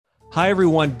Hi,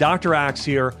 everyone. Dr. Axe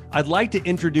here. I'd like to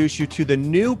introduce you to the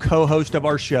new co-host of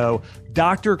our show,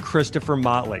 Dr. Christopher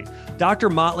Motley. Dr.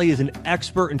 Motley is an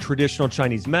expert in traditional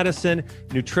Chinese medicine,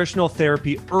 nutritional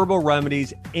therapy, herbal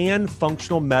remedies, and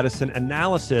functional medicine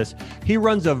analysis. He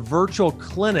runs a virtual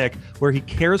clinic where he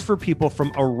cares for people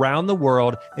from around the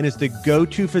world and is the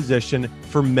go-to physician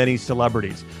for many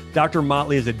celebrities. Dr.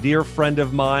 Motley is a dear friend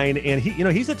of mine, and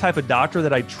he's the type of doctor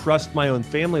that I trust my own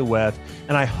family with,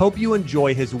 and I hope you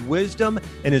enjoy his wisdom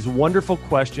and his wonderful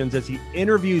questions as he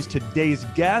interviews today's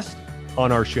guest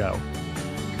on our show.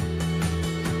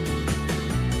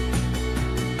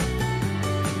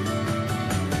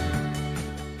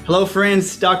 Hello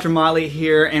friends, Dr. Motley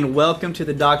here, and welcome to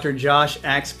the Dr. Josh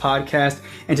Axe podcast.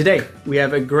 And today we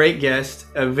have a great guest,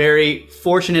 a very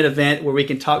fortunate event where we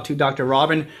can talk to Dr.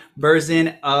 Robin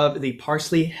Berzin of the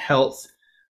Parsley Health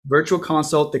virtual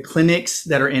consult, the clinics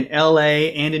that are in LA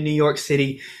and in New York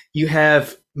City. You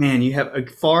have a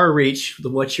far reach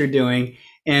with what you're doing.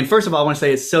 And first of all, I want to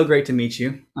say it's so great to meet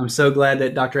you. I'm so glad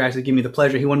that Dr. Axe gave me the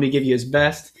pleasure. He wanted me to give you his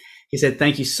best. He said,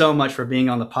 thank you so much for being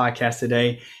on the podcast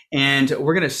today. And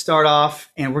we're going to start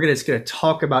off and we're just going to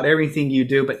talk about everything you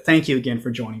do. But thank you again for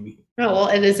joining me. Oh, well,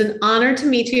 it is an honor to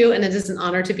meet you and it is an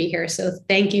honor to be here. So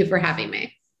thank you for having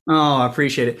me. Oh, I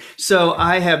appreciate it. So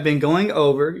I have been going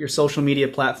over your social media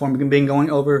platform, been going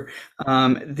over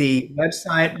the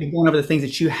website, been going over the things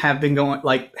that you have been going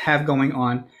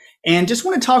on. And just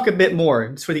want to talk a bit more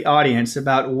just for the audience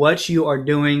about what you are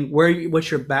doing, what's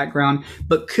your background.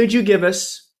 But could you give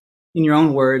us, in your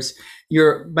own words,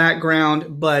 your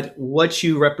background, but what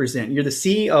you represent? You're the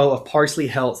CEO of Parsley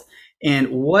Health. And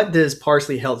what does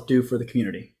Parsley Health do for the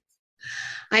community?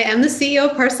 I am the CEO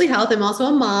of Parsley Health. I'm also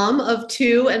a mom of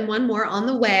two and one more on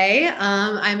the way.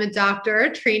 I'm a doctor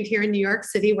trained here in New York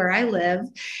City where I live.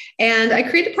 And I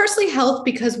created Parsley Health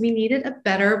because we needed a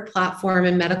better platform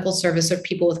and medical service of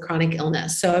people with chronic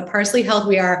illness. So at Parsley Health,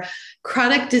 we are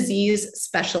chronic disease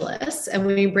specialists, and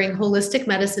we bring holistic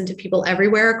medicine to people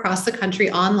everywhere across the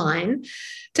country online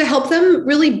to help them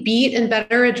really beat and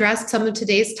better address some of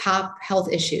today's top health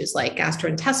issues like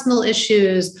gastrointestinal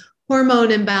issues, hormone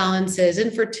imbalances,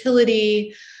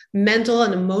 infertility, mental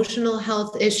and emotional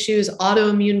health issues,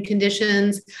 autoimmune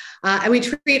conditions. And we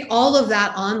treat all of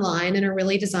that online and are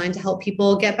really designed to help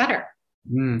people get better.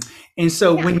 And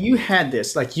so when you had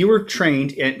this, like you were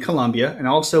trained at Columbia and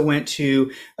also you went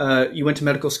to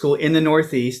medical school in the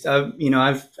Northeast.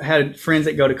 I've had friends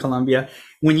that go to Columbia.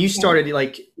 When you started,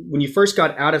 when you first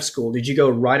got out of school, did you go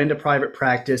right into private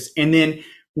practice? And then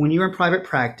when you were in private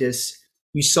practice,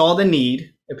 you saw the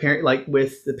need, apparently, like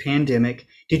with the pandemic.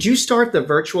 Did you start the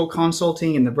virtual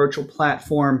consulting and the virtual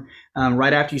platform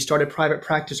right after you started private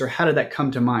practice, or how did that come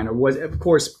to mind? Or was, of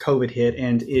course, COVID hit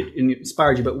and it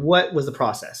inspired you, but what was the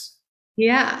process?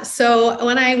 Yeah. So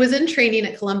when I was in training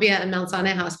at Columbia and Mount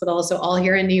Sinai Hospital, so all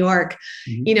here in New York,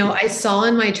 I saw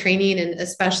in my training, and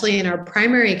especially in our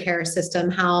primary care system,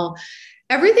 how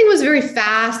everything was very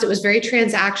fast. It was very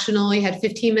transactional. You had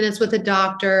 15 minutes with a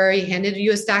doctor. He handed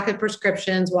you a stack of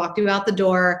prescriptions, walked you out the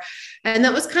door, and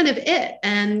that was kind of it.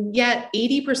 And yet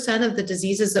 80% of the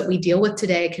diseases that we deal with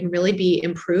today can really be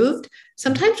improved,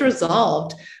 sometimes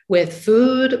resolved with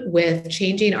food, with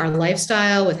changing our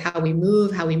lifestyle, with how we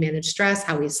move, how we manage stress,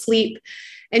 how we sleep.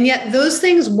 And yet those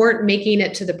things weren't making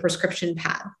it to the prescription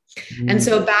pad. And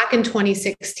so back in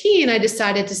 2016, I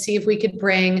decided to see if we could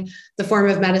bring the form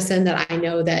of medicine that I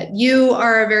know that you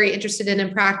are very interested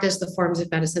in practice, the forms of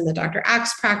medicine that Dr.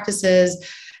 Axe practices,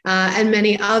 and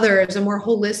many others, a more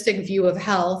holistic view of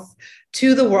health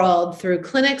to the world through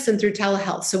clinics and through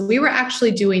telehealth. So we were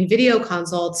actually doing video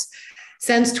consults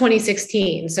since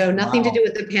 2016. So nothing to do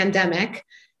with the pandemic.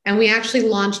 And we actually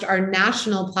launched our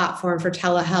national platform for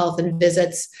telehealth and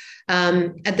visits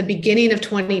at the beginning of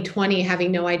 2020,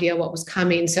 having no idea what was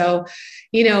coming. So,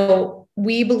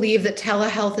 we believe that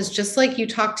telehealth is just like you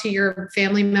talk to your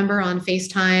family member on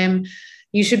FaceTime.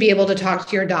 You should be able to talk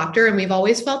to your doctor. And we've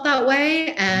always felt that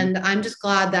way. And I'm just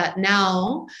glad that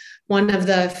now one of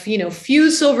the, few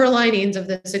silver linings of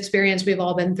this experience we've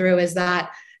all been through is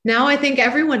that now I think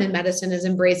everyone in medicine is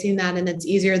embracing that. And it's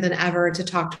easier than ever to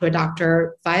talk to a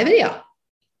doctor via video.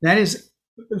 That is,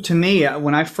 to me,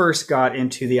 when I first got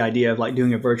into the idea of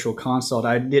doing a virtual consult,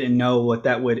 I didn't know what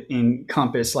that would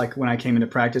encompass when I came into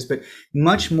practice. But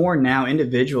much more now,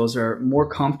 individuals are more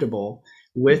comfortable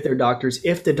with their doctors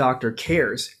if the doctor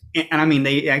cares. And I mean,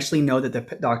 they actually know that the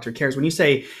doctor cares. When you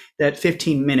say that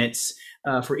 15 minutes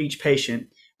for each patient,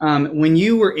 when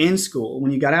you were in school,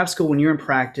 when you got out of school, when you were in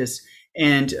practice,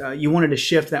 and you wanted to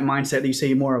shift that mindset that you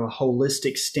say more of a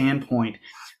holistic standpoint,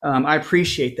 I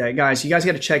appreciate that. Guys, you guys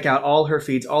got to check out all her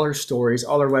feeds, all her stories,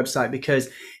 all her website, because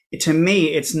to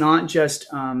me, it's not just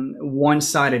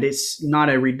one-sided. It's not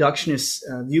a reductionist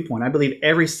viewpoint. I believe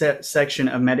every section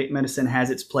of medicine has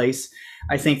its place.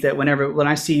 I think that when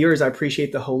I see yours, I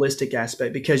appreciate the holistic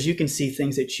aspect, because you can see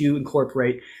things that you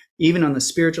incorporate, even on the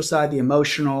spiritual side, the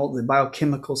emotional, the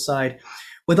biochemical side.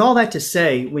 With all that to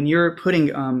say, when you're putting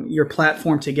your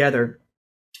platform together,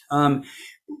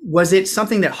 was it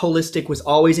something that holistic was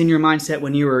always in your mindset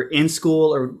when you were in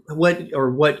school,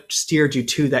 or what steered you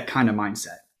to that kind of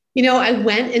mindset? I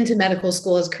went into medical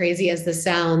school, as crazy as this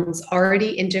sounds,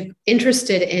 already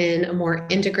interested in a more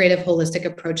integrative, holistic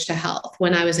approach to health.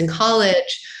 When I was in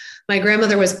college, my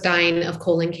grandmother was dying of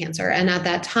colon cancer. And at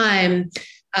that time,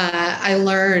 I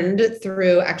learned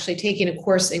through actually taking a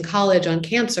course in college on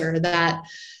cancer that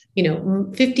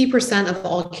 50% of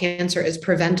all cancer is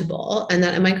preventable. And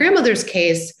that in my grandmother's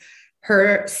case,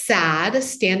 her SAD,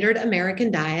 standard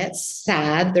American diet,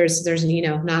 SAD, there's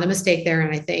not a mistake there,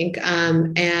 and I think,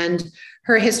 and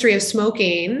her history of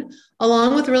smoking,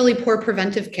 along with really poor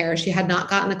preventive care. She had not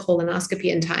gotten a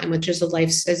colonoscopy in time, which is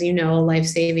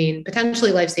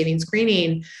potentially life-saving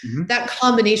screening. Mm-hmm. That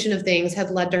combination of things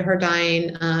had led to her dying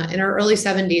in her early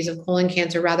 70s of colon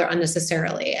cancer rather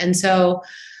unnecessarily. And so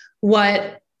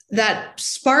what that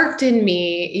sparked in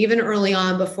me, even early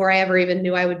on, before I ever even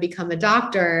knew I would become a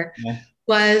doctor,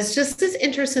 was just this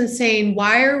interest in saying,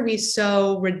 why are we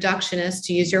so reductionist,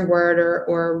 to use your word,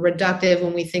 or reductive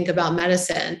when we think about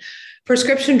medicine?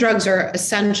 Prescription drugs are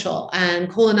essential, and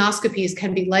colonoscopies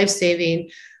can be life-saving.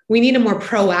 We need a more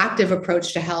proactive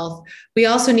approach to health. We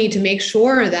also need to make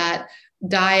sure that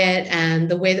diet and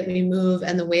the way that we move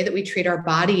and the way that we treat our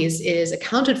bodies is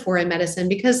accounted for in medicine,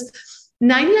 because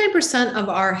 99% of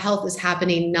our health is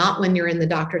happening not when you're in the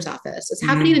doctor's office. It's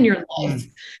happening in your life.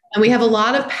 And we have a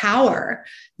lot of power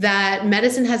that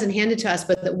medicine hasn't handed to us,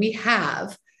 but that we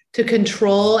have to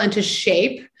control and to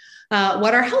shape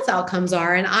what our health outcomes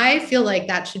are. And I feel like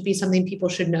that should be something people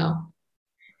should know.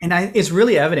 And it's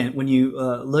really evident when you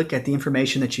look at the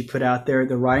information that you put out there,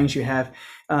 the writings you have.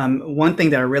 One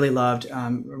thing that I really loved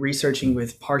researching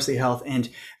with Parsley Health and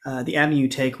the avenue you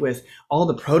take with all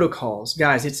the protocols.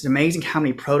 Guys, it's amazing how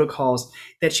many protocols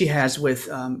that she has with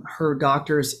her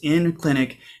doctors in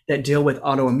clinic that deal with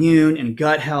autoimmune and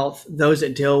gut health, those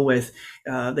that deal with,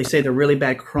 they say, the really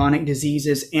bad chronic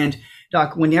diseases. And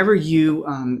Doc, whenever you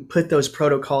put those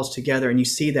protocols together and you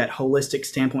see that holistic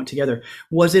standpoint together,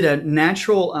 was it a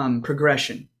natural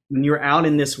progression when you were out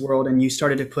in this world and you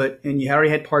started to and you already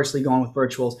had Parsley going with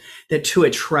virtuals, that to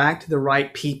attract the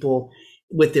right people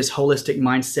with this holistic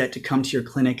mindset to come to your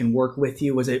clinic and work with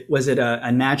you? Was it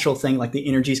a natural thing, like the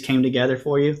energies came together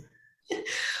for you?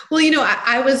 Well,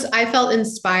 I felt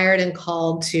inspired and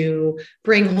called to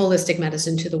bring holistic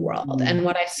medicine to the world. Mm-hmm. And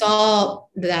what I saw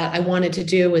that I wanted to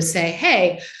do was say,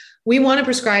 hey, we want to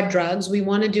prescribe drugs. We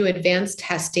want to do advanced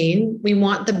testing. We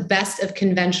want the best of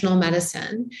conventional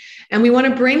medicine. And we want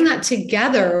to bring that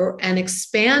together and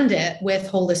expand it with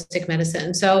holistic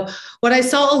medicine. So what I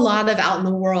saw a lot of out in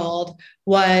the world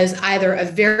was either a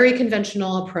very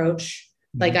conventional approach,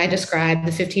 like I described,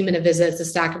 the 15-minute visits, the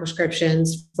stack of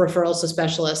prescriptions, referrals to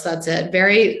specialists, that's it.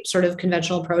 Very sort of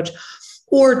conventional approach,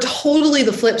 or totally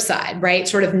the flip side, right?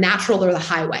 Sort of natural or the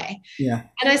highway. Yeah.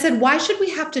 And I said, why should we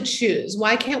have to choose?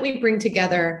 Why can't we bring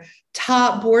together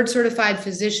top board certified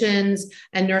physicians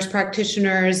and nurse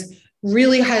practitioners,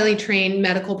 really highly trained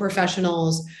medical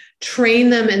professionals, train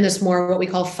them in this more what we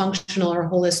call functional or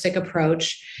holistic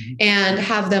approach, and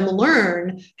have them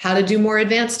learn how to do more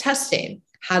advanced testing,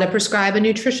 how to prescribe a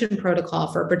nutrition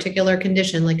protocol for a particular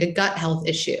condition, like a gut health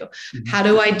issue, how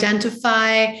to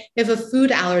identify if a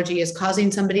food allergy is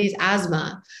causing somebody's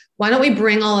asthma. Why don't we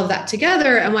bring all of that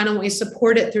together, and why don't we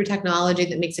support it through technology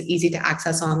that makes it easy to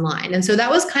access online? And so that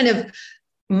was kind of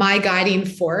my guiding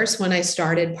force when I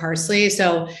started Parsley.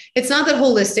 So it's not that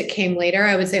holistic came later.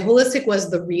 I would say holistic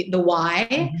was the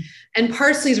why, and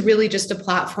Parsley is really just a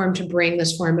platform to bring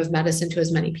this form of medicine to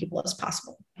as many people as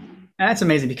possible. That's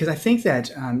amazing, because I think that,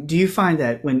 do you find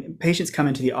that when patients come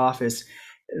into the office,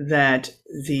 that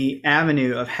the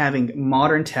avenue of having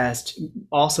modern tests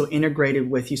also integrated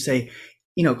with, you say,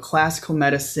 classical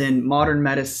medicine, modern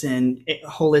medicine,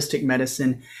 holistic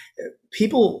medicine,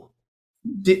 people,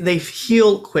 they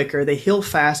heal quicker, they heal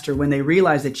faster when they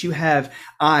realize that you have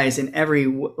eyes in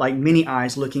many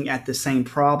eyes looking at the same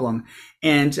problem.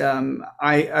 And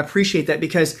I appreciate that,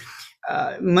 because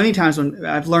many times when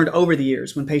I've learned over the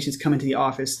years, when patients come into the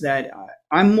office, that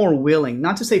I'm more willing,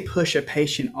 not to say push a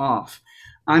patient off.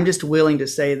 I'm just willing to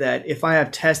say that if I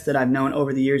have tests that I've known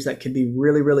over the years that could be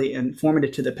really, really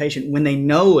informative to the patient, when they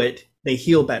know it, they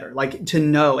heal better, like to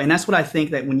know. And that's what I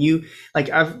think that when you, like,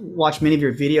 I've watched many of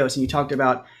your videos and you talked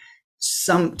about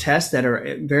some tests that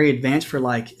are very advanced for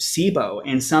like SIBO,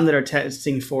 and some that are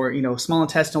testing for, small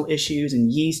intestinal issues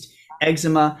and yeast,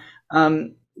 eczema.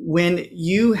 When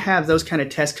you have those kind of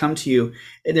tests come to you,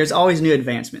 there's always new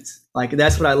advancements. Like,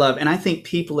 that's what I love. And I think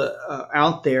people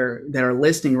out there that are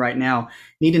listening right now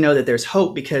need to know that there's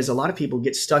hope, because a lot of people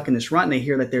get stuck in this rut and they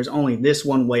hear that there's only this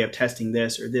one way of testing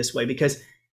this or this way, because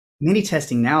many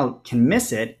testing now can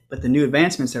miss it, but the new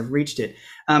advancements have reached it.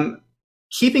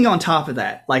 Keeping on top of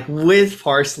that, like with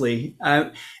Parsley,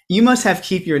 you must have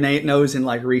keep your nose in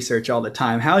like research all the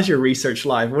time. How's your research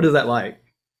life? What is that like?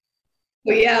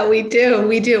 Well, yeah, we do.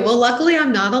 We do. Well, luckily,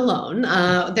 I'm not alone.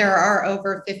 There are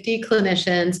over 50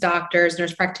 clinicians, doctors,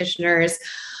 nurse practitioners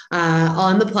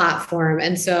on the platform.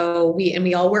 And so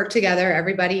we all work together.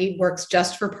 Everybody works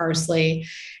just for Parsley.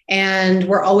 And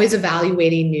we're always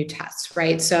evaluating new tests,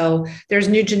 right? So there's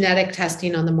new genetic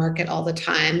testing on the market all the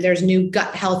time. There's new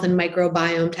gut health and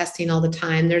microbiome testing all the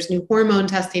time. There's new hormone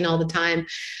testing all the time.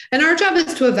 And our job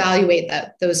is to evaluate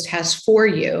those tests for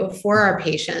you, for our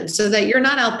patients, so that you're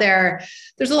not out there.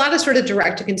 There's a lot of sort of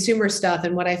direct to consumer stuff.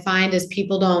 And what I find is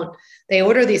they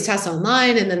order these tests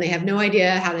online and then they have no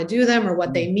idea how to do them or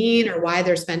what they mean or why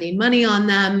they're spending money on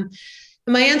them.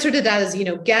 And my answer to that is,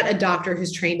 get a doctor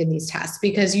who's trained in these tests,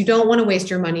 because you don't want to waste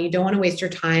your money. You don't want to waste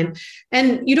your time.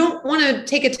 And you don't want to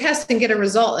take a test and get a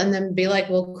result and then be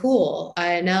like, well, cool.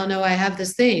 I now know I have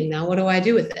this thing. Now what do I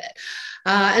do with it?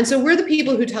 And so we're the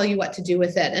people who tell you what to do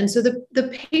with it. And so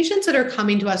the patients that are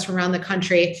coming to us from around the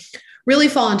country really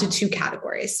fall into two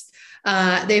categories.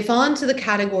 They fall into the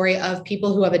category of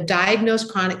people who have a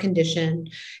diagnosed chronic condition.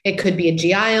 It could be a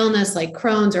GI illness like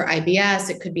Crohn's or IBS.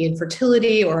 It could be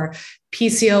infertility or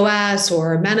PCOS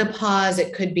or menopause.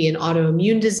 It could be an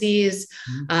autoimmune disease.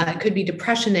 It could be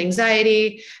depression,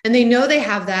 anxiety. And they know they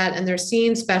have that, and they're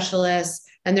seeing specialists,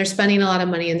 and they're spending a lot of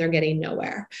money and they're getting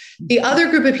nowhere. The other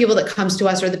group of people that comes to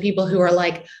us are the people who are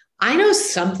like, I know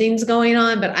something's going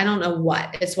on, but I don't know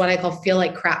what. It's what I call feel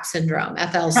like crap syndrome,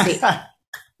 FLC.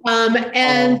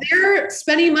 They're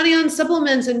spending money on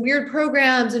supplements and weird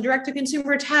programs and direct to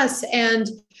consumer tests. And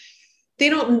they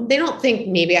don't think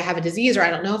maybe I have a disease, or I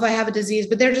don't know if I have a disease,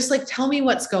 but they're just like, tell me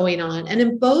what's going on. And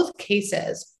in both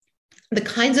cases, the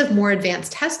kinds of more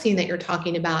advanced testing that you're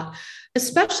talking about,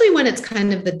 especially when it's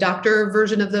kind of the doctor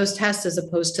version of those tests, as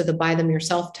opposed to the buy them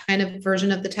yourself kind of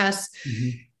version of the tests,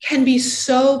 can be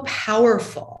so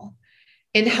powerful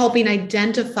in helping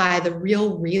identify the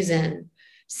real reason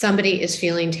somebody is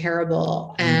feeling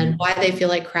terrible and why they feel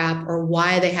like crap, or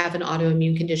why they have an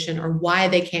autoimmune condition, or why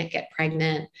they can't get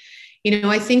pregnant.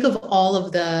 I think of all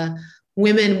of the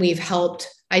women we've helped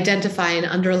identify an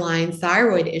underlying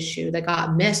thyroid issue that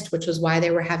got missed, which was why they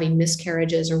were having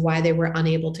miscarriages or why they were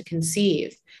unable to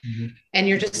conceive. And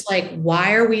you're just like,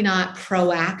 why are we not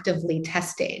proactively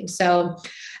testing? So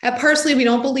at Parsley, we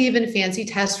don't believe in fancy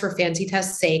tests for fancy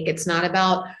tests' sake. It's not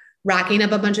about racking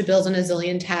up a bunch of bills and a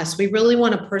zillion tests. We really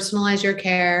want to personalize your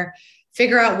care,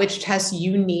 figure out which tests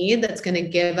you need that's going to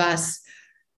give us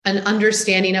an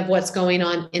understanding of what's going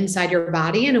on inside your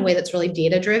body in a way that's really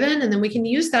data-driven. And then we can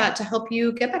use that to help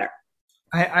you get better.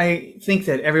 I think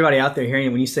that everybody out there hearing it,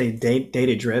 when you say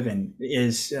data-driven,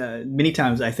 is many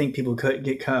times I think people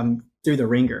could come through the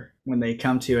ringer when they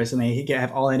come to us and they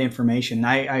have all that information.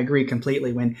 I agree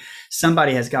completely. When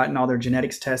somebody has gotten all their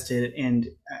genetics tested, and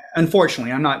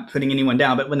unfortunately, I'm not putting anyone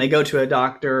down, but when they go to a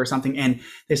doctor or something and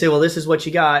they say, well, this is what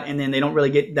you got, and then they don't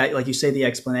really get that, like you say, the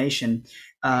explanation.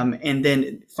 And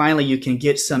then finally you can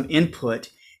get some input.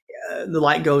 The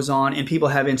light goes on and people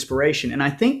have inspiration. And I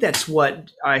think that's what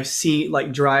I see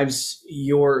like drives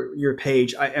your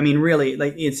page. I mean, really,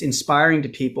 like, it's inspiring to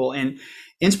people, and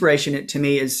inspiration to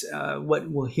me is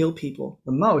what will heal people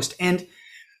the most. And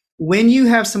when you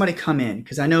have somebody come in,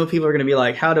 because I know people are going to be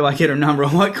like, how do I get a number?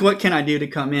 What can I do to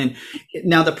come in?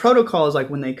 Now, the protocol is like,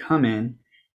 when they come in,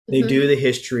 they do the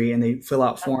history and they fill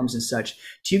out forms and such.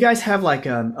 Do you guys have like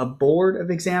a board of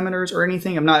examiners or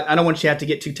anything? I don't want you to have to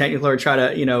get too technical or try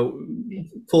to,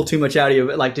 pull too much out of you.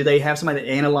 But like, do they have somebody that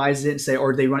analyzes it and say,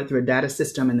 or do they run it through a data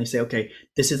system and they say, okay,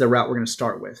 this is the route we're going to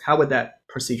start with? How would that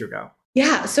procedure go?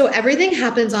 Yeah. So everything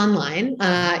happens online.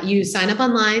 You sign up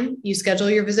online, you schedule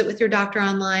your visit with your doctor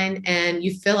online, and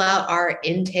you fill out our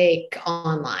intake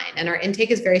online. And our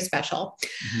intake is very special.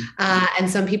 And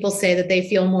some people say that they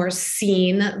feel more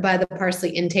seen by the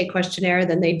Parsley intake questionnaire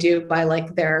than they do by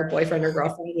like their boyfriend or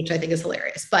girlfriend, which I think is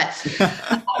hilarious. But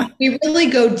we really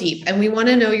go deep, and we want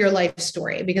to know your life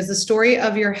story, because the story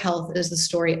of your health is the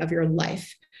story of your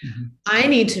life. I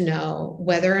need to know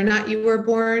whether or not you were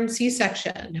born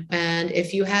C-section, and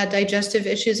if you had digestive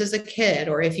issues as a kid,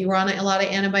 or if you were on a lot of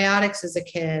antibiotics as a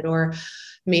kid, or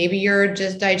Maybe your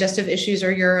just digestive issues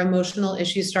or your emotional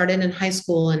issues started in high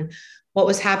school and what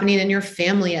was happening in your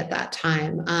family at that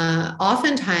time.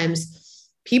 Oftentimes,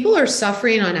 people are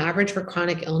suffering on average for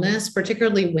chronic illness,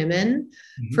 particularly women,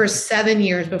 for 7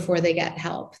 years before they get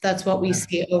help. That's what we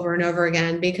see over and over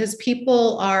again, because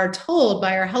people are told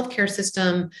by our healthcare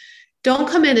system, don't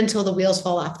come in until the wheels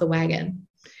fall off the wagon.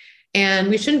 And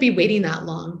we shouldn't be waiting that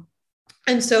long.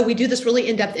 And so we do this really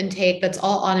in-depth intake that's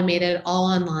all automated, all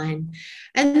online.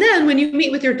 And then when you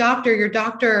meet with your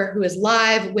doctor who is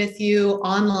live with you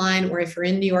online, or if you're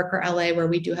in New York or LA, where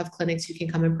we do have clinics, you can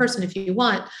come in person if you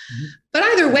want. But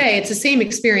either way, it's the same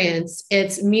experience.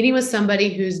 It's meeting with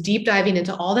somebody who's deep diving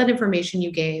into all that information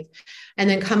you gave and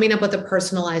then coming up with a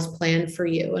personalized plan for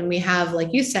you. And we have,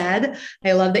 like you said,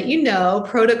 I love that you know,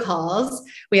 protocols.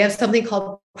 We have something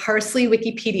called Parsley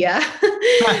Wikipedia,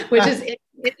 which is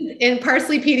in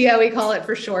Parsleypedia, we call it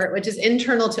for short, which is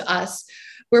internal to us,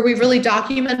 where we've really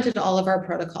documented all of our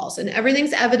protocols, and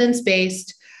everything's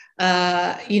evidence-based,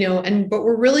 but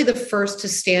we're really the first to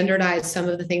standardize some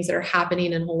of the things that are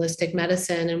happening in holistic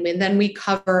medicine. And then we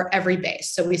cover every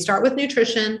base. So we start with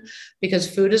nutrition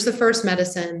because food is the first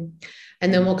medicine.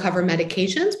 And then we'll cover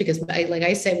medications because, like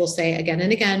I say, we'll say again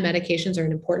and again, medications are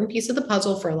an important piece of the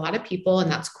puzzle for a lot of people,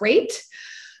 and that's great.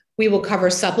 We will cover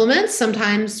supplements.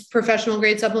 Sometimes professional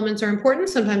grade supplements are important.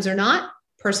 Sometimes they're not.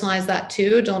 Personalize that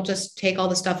too. Don't just take all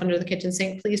the stuff under the kitchen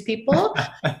sink, please, people.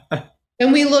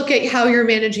 And we look at how you're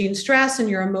managing stress and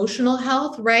your emotional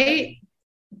health, right?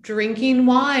 Drinking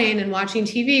wine and watching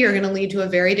TV are going to lead to a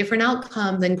very different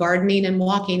outcome than gardening and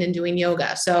walking and doing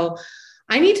yoga. So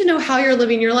I need to know how you're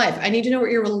living your life. I need to know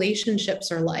what your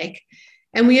relationships are like.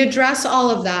 And we address all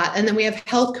of that. And then we have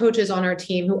health coaches on our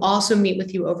team who also meet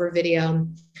with you over video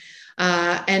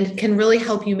and can really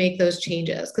help you make those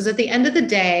changes. Because at the end of the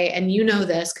day, and you know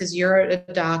this because you're a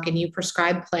doc and you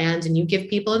prescribe plans and you give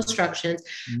people instructions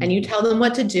and you tell them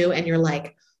what to do, and you're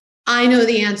like, I know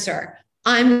the answer.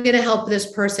 I'm going to help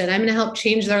this person. I'm going to help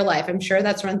change their life. I'm sure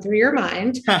that's run through your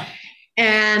mind.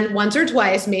 And once or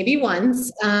twice, maybe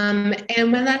once.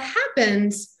 And when that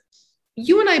happens,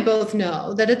 you and I both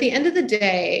know that at the end of the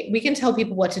day, we can tell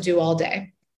people what to do all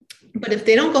day. But if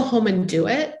they don't go home and do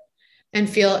it and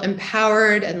feel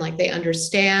empowered and like they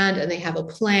understand and they have a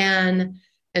plan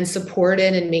and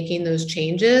supported in making those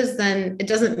changes, then it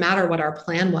doesn't matter what our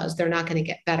plan was. They're not going to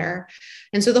get better.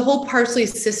 And so the whole Parsley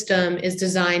system is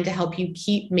designed to help you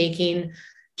keep making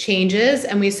changes,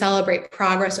 and we celebrate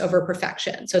progress over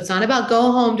perfection. So it's not about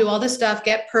go home, do all this stuff,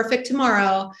 get perfect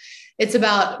tomorrow. It's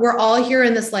about, we're all here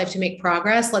in this life to make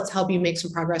progress. Let's help you make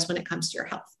some progress when it comes to your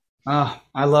health. Oh,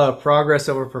 I love progress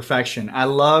over perfection. I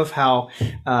love how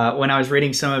when I was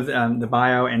reading some of the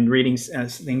bio and reading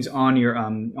things on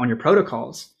your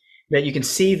protocols, that you can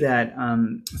see that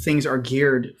things are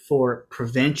geared for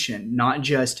prevention, not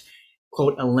just,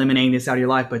 quote, eliminating this out of your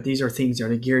life, but these are things that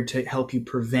are geared to help you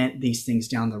prevent these things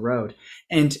down the road.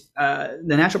 And the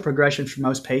natural progression for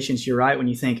most patients, you're right, when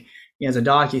you think, as a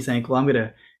doc, you think, well, I'm going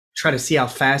to try to see how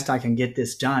fast I can get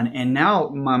this done. And now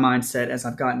my mindset, as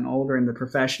I've gotten older in the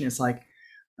profession, is like,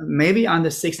 maybe I'm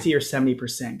the 60 or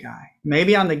 70% guy.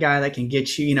 Maybe I'm the guy that can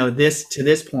get you, this to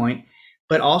this point,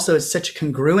 but also it's such a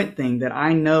congruent thing that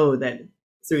I know that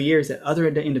through years that other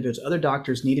individuals, other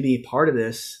doctors need to be a part of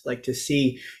this, like to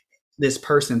see this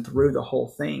person through the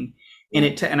whole thing.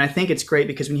 And I think it's great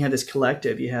because when you have this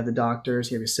collective, you have the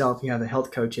doctors, you have yourself, you have the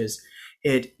health coaches,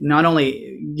 it not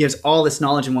only gives all this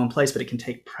knowledge in one place, but it can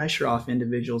take pressure off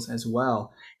individuals as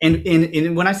well. And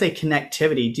when I say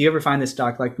connectivity, do you ever find this,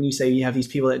 doc, like when you say you have these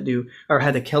people that do, or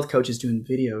have the health coaches doing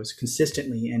videos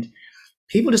consistently, and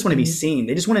people just want to be seen.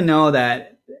 They just want to know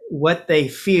that what they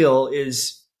feel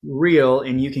is real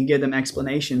and you can give them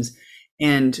explanations.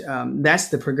 And that's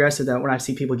the progressive that when I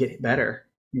see people get better,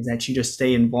 is that you just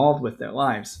stay involved with their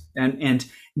lives. And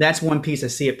that's one piece I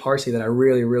see at Parsley that I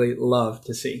really, really love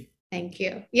to see. Thank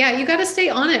you. Yeah, you got to stay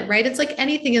on it, right? It's like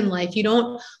anything in life. You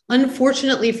don't,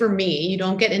 unfortunately for me, you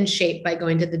don't get in shape by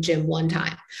going to the gym one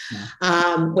time,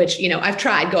 which, I've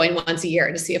tried going once a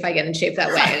year to see if I get in shape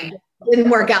that way. It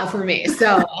didn't work out for me.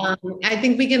 So I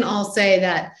think we can all say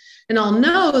that, and all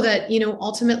know that,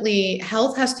 ultimately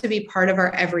health has to be part of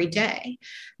our everyday.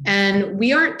 And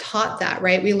we aren't taught that,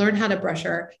 right? We learn how to brush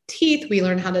our teeth. We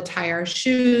learn how to tie our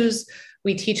shoes.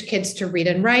 We teach kids to read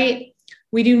and write.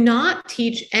 We do not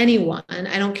teach anyone,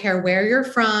 I don't care where you're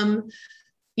from,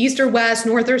 East or West,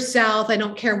 North or South, I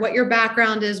don't care what your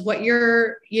background is, what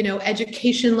your,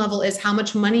 education level is, how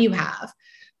much money you have.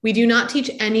 We do not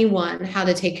teach anyone how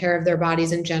to take care of their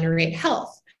bodies and generate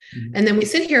health. And then we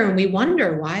sit here and we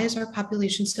wonder, why is our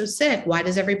population so sick? Why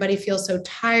does everybody feel so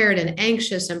tired and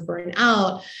anxious and burnt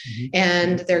out?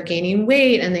 And they're gaining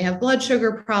weight and they have blood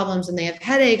sugar problems and they have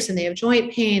headaches and they have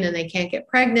joint pain and they can't get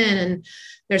pregnant and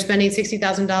they're spending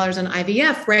 $60,000 on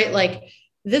IVF, right? Like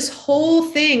this whole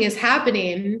thing is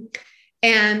happening.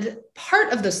 And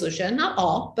part of the solution, not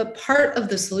all, but part of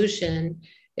the solution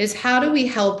is how do we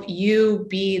help you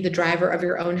be the driver of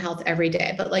your own health every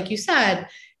day? But like you said,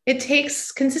 it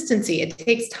takes consistency, it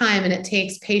takes time, and it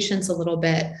takes patience a little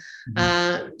bit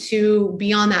to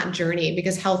be on that journey,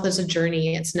 because health is a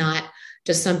journey. It's not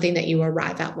just something that you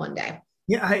arrive at one day.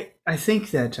 Yeah, I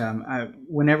think that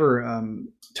whenever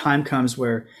time comes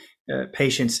where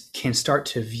patients can start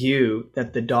to view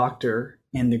that the doctor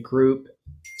and the group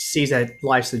sees that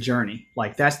life's a journey,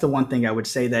 like that's the one thing I would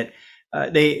say, that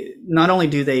they not only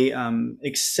do they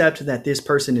accept that this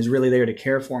person is really there to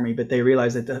care for me, but they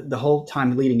realize that the whole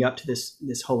time leading up to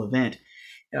this whole event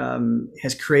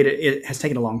has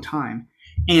taken a long time.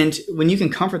 And when you can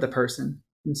comfort the person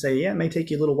and say, yeah, it may take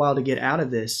you a little while to get out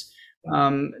of this,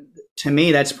 to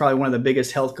me, that's probably one of the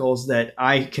biggest health goals that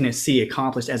I can see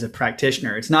accomplished as a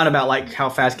practitioner. It's not about like, how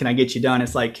fast can I get you done?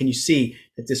 It's like, can you see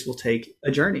that this will take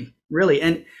a journey, really?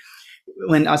 And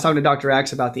when I was talking to Dr.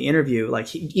 Axe about the interview, like,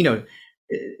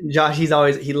 Josh,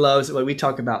 he loves when we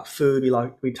talk about food.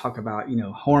 We talk about,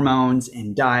 hormones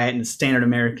and diet and the standard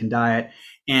American diet.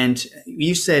 And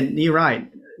you said, you're right,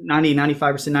 90,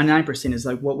 95%, 99% is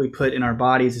like what we put in our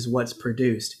bodies is what's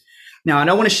produced. Now, I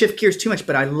don't want to shift gears too much,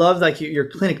 but I love like your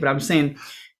clinic, but I'm saying,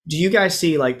 do you guys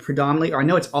see like predominantly, or I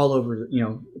know it's all over,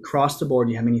 across the board,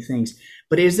 you have many things,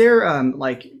 but is there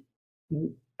like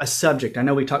a subject? I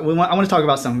know I want to talk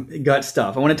about some gut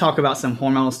stuff. I want to talk about some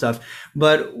hormonal stuff,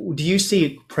 but do you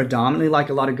see predominantly like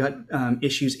a lot of gut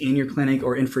issues in your clinic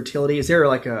or infertility? Is there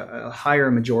like a higher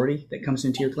majority that comes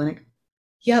into your clinic?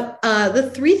 Yep.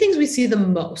 The three things we see the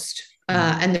most,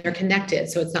 and they're connected,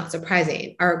 so it's not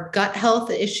surprising, are gut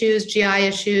health issues, GI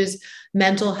issues,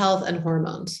 mental health, and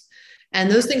hormones.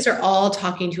 And those things are all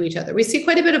talking to each other. We see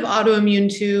quite a bit of autoimmune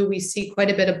too. We see quite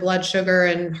a bit of blood sugar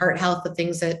and heart health, the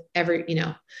things that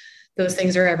those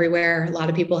things are everywhere. A lot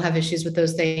of people have issues with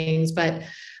those things, but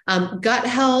gut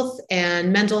health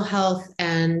and mental health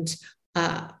and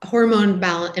hormone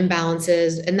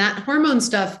imbalances. And that hormone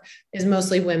stuff is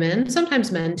mostly women,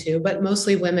 sometimes men too, but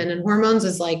mostly women. And hormones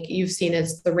is like, you've seen,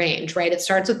 it's the range, right? It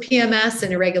starts with PMS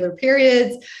and irregular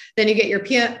periods. Then you get your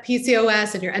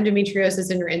PCOS and your endometriosis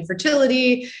and your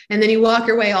infertility. And then you walk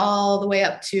your way all the way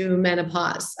up to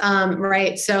menopause,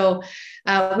 right? So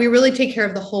we really take care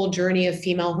of the whole journey of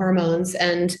female hormones.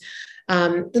 And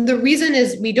the reason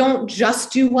is we don't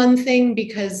just do one thing,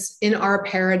 because in our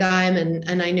paradigm,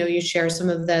 and I know you share some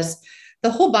of this, the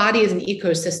whole body is an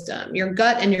ecosystem. Your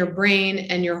gut and your brain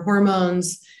and your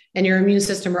hormones and your immune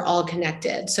system are all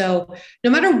connected. So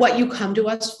no matter what you come to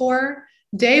us for,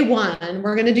 day one,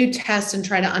 we're going to do tests and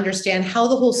try to understand how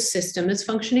the whole system is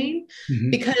functioning.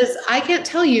 Because I can't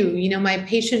tell you, my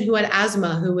patient who had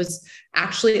asthma, who was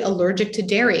actually allergic to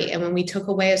dairy, and when we took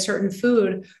away a certain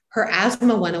food, her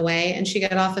asthma went away and she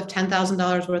got off of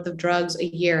 $10,000 worth of drugs a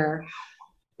year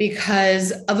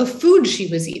because of a food she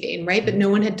was eating, right? But no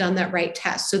one had done that right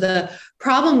test. So the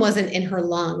problem wasn't in her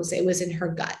lungs, it was in her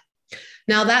gut.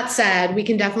 Now, that said, we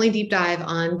can definitely deep dive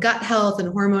on gut health and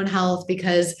hormone health,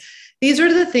 because these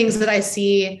are the things that I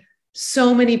see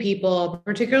so many people,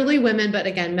 particularly women, but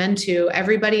again, men too,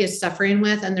 everybody is suffering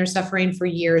with, and they're suffering for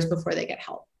years before they get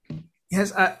help.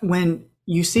 Yes. When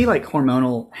you see like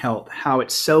hormonal health, how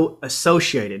it's so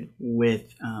associated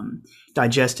with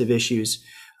digestive issues,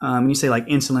 you say like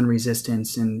insulin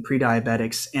resistance and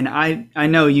pre-diabetics. And I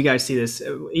know you guys see this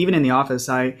even in the office.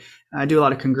 I do a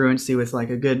lot of congruency with like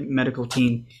a good medical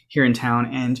team here in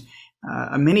town. And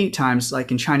many times,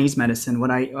 like in Chinese medicine,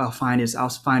 what I'll find is I'll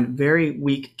find very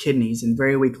weak kidneys and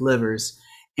very weak livers,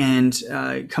 and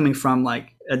coming from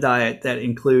like a diet that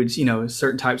includes,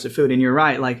 certain types of food. And you're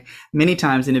right, like many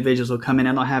times individuals will come in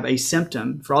and they'll have a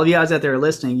symptom. For all of you guys out there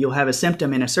listening, you'll have a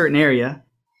symptom in a certain area.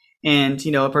 And,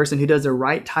 a person who does the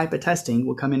right type of testing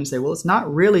will come in and say, well, it's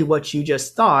not really what you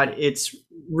just thought. It's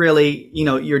really,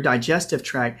 your digestive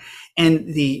tract.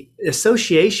 And the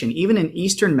association, even in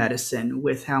Eastern medicine,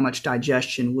 with how much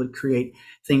digestion would create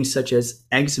things such as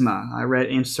eczema, I read,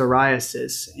 and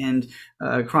psoriasis and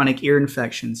chronic ear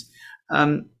infections.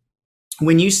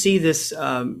 When you see this,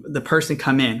 the person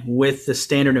come in with the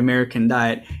standard American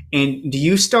diet, and do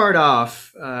you start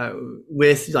off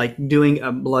with like doing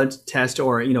a blood test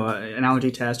or, an allergy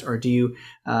test, or do you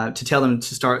to tell them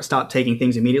to stop taking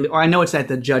things immediately? Or I know it's at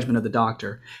the judgment of the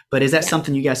doctor, but is that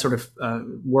something you guys sort of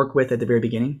work with at the very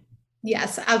beginning?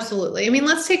 Yes, absolutely. I mean,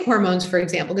 let's take hormones, for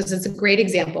example, because it's a great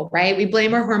example, right? We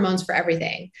blame our hormones for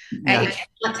everything. Yeah. I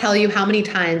cannot tell you how many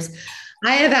times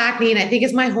I have acne and I think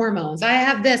it's my hormones. I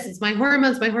have this, it's my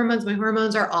hormones, my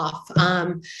hormones are off.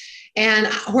 And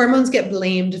hormones get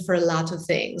blamed for a lot of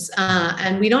things.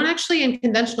 And we don't actually, in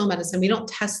conventional medicine, we don't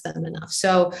test them enough.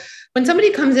 So when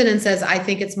somebody comes in and says, I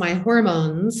think it's my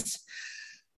hormones,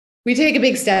 we take a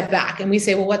big step back and we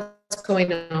say, well, what's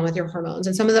going on with your hormones?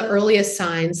 And some of the earliest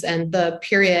signs, and the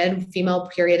period, female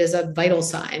period, is a vital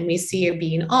sign. We see it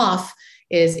being off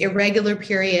is irregular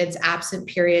periods, absent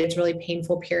periods, really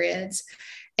painful periods.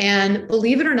 And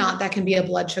believe it or not, that can be a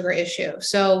blood sugar issue.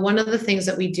 So one of the things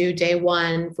that we do day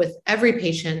one with every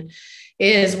patient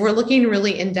is we're looking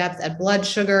really in depth at blood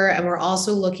sugar, and we're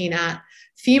also looking at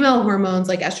female hormones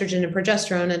like estrogen and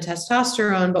progesterone and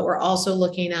testosterone, but we're also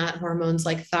looking at hormones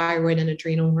like thyroid and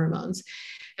adrenal hormones.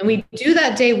 And we do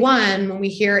that day one when we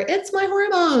hear it's my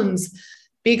hormones,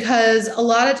 because a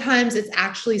lot of times it's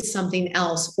actually something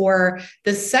else, or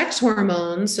the sex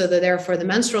hormones, so that therefore the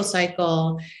menstrual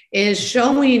cycle is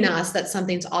showing us that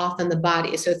something's off in the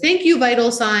body. So thank you,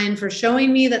 vital sign, for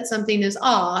showing me that something is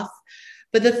off.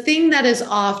 But the thing that is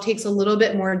off takes a little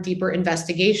bit more deeper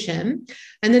investigation.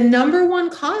 And the number one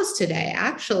cause today,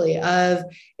 actually, of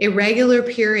irregular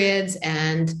periods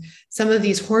and some of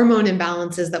these hormone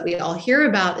imbalances that we all hear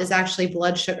about is actually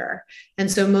blood sugar.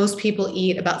 And so most people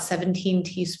eat about 17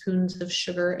 teaspoons of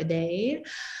sugar a day,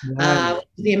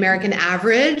 the American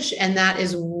average. And that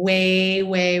is way,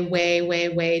 way, way, way,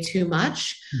 way too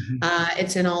much.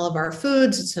 It's in all of our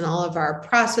foods. It's in all of our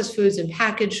processed foods and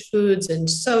packaged foods and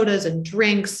sodas and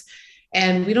drinks.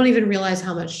 And we don't even realize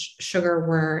how much sugar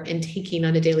we're intaking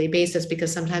on a daily basis,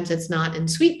 because sometimes it's not in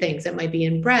sweet things. It might be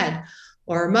in bread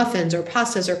or muffins or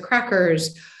pastas or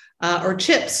crackers or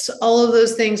chips. All of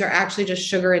those things are actually just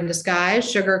sugar in disguise,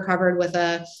 sugar covered with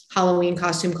a Halloween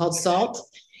costume called salt.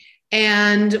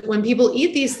 And when people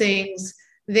eat these things,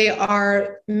 they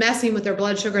are messing with their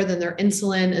blood sugar, then their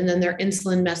insulin, and then their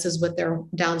insulin messes with their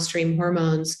downstream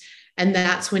hormones. And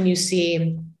that's when you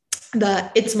see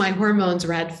the it's my hormones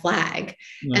red flag.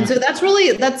 Yeah. And so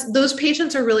those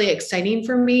patients are really exciting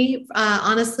for me,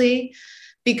 honestly,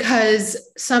 because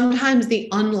sometimes the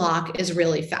unlock is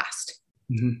really fast.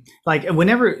 Like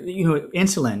whenever,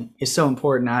 insulin is so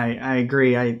important. I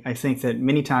agree. I think that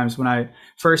many times when I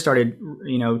first started,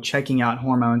 checking out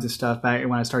hormones and stuff back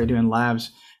when I started doing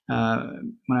labs,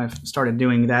 when I started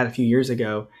doing that a few years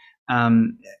ago,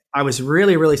 I was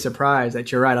really, really surprised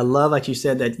that you're right. I love, like you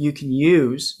said, that you can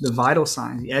use the vital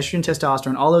signs, the estrogen,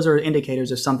 testosterone, all those are indicators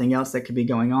of something else that could be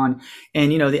going on.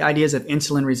 And, the ideas of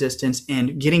insulin resistance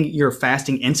and getting your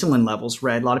fasting insulin levels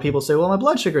read. A lot of people say, well, my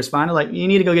blood sugar is fine. I'm like, you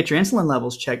need to go get your insulin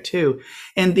levels checked too.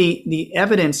 And the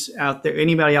evidence out there,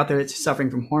 anybody out there that's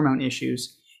suffering from hormone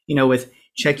issues, with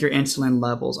check your insulin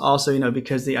levels. Also,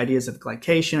 because the ideas of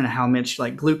glycation and how much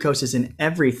like glucose is in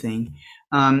everything,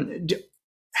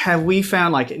 have we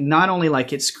found like not only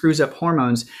like it screws up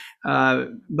hormones,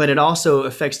 but it also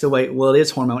affects the way, well, it is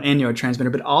hormone and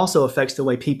neurotransmitter, but also affects the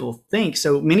way people think.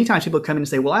 So many times people come in and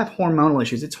say, well, I have hormonal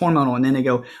issues. It's hormonal. And then they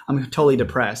go, I'm totally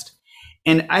depressed.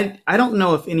 And I don't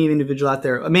know if many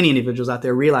individuals out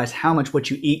there realize how much what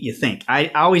you eat, you think. I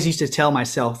always used to tell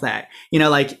myself that,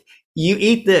 like you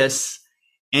eat this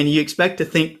and you expect to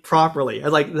think properly. I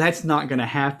was like, that's not going to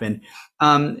happen.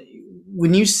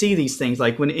 When you see these things,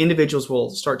 like when individuals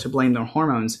will start to blame their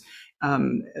hormones,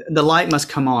 the light must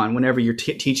come on whenever you're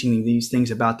teaching these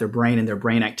things about their brain and their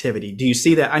brain activity. Do you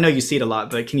see that? I know you see it a lot,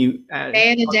 but can you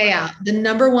day in and day out? The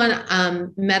number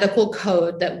one medical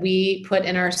code that we put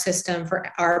in our system for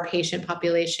our patient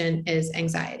population is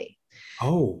anxiety.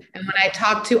 Oh. And when I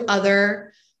talk to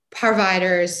other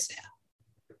providers,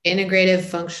 integrative,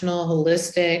 functional,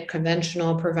 holistic,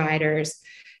 conventional providers,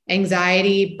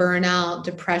 anxiety, burnout,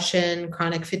 depression,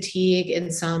 chronic fatigue,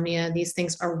 insomnia, these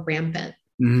things are rampant.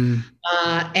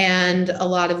 And a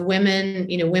lot of women,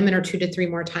 women are 2 to 3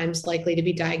 more times likely to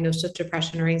be diagnosed with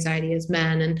depression or anxiety as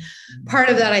men. And part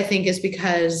of that, I think, is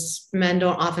because men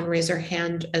don't often raise their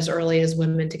hand as early as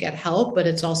women to get help, but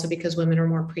it's also because women are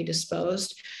more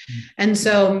predisposed. And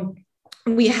so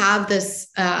we have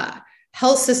this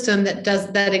health system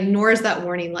that ignores that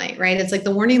warning light, right? It's like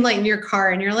the warning light in your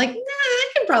car and you're like, nah, I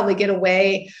can probably get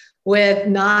away with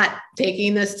not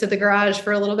taking this to the garage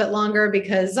for a little bit longer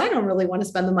because I don't really want to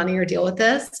spend the money or deal with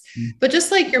this. But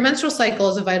just like your menstrual cycle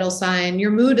is a vital sign,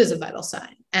 your mood is a vital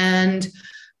sign. And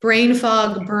brain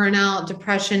fog, burnout,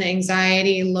 depression,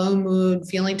 anxiety, low mood,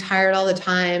 feeling tired all the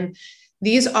time,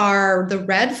 these are the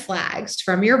red flags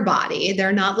from your body.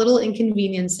 They're not little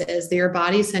inconveniences. Your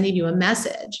body is sending you a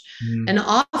message. And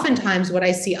oftentimes what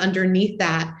I see underneath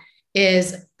that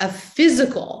is a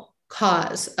physical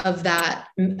cause of that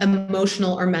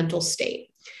emotional or mental state.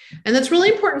 And that's really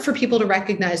important for people to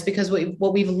recognize, because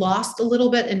what we've lost a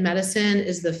little bit in medicine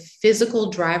is the physical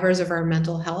drivers of our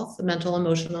mental health, the mental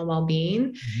emotional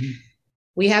well-being. Mm-hmm.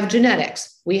 We have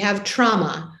genetics, we have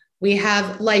trauma, we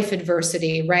have life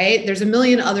adversity, right? There's a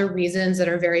million other reasons that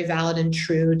are very valid and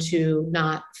true to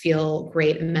not feel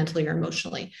great mentally or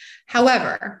emotionally.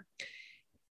 However,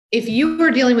 if you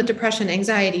are dealing with depression,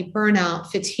 anxiety, burnout,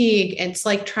 fatigue, it's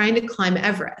like trying to climb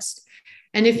Everest.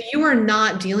 And if you are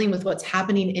not dealing with what's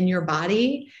happening in your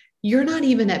body, you're not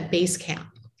even at base camp.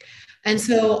 And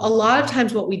so a lot of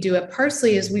times what we do at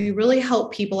Parsley is we really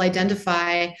help people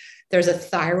identify there's a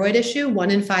thyroid issue.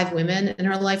 1 in 5 women in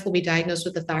her life will be diagnosed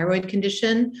with a thyroid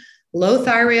condition. Low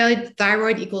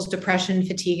thyroid equals depression,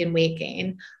 fatigue, and weight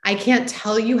gain. I can't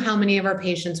tell you how many of our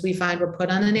patients we find were put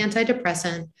on an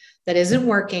antidepressant that isn't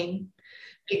working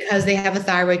because they have a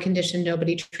thyroid condition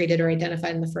nobody treated or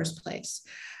identified in the first place.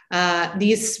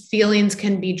 These feelings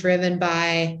can be driven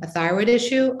by a thyroid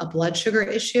issue, a blood sugar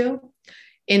issue,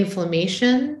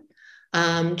 inflammation,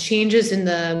 changes in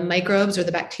the microbes or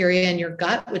the bacteria in your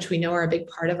gut, which we know are a big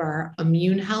part of our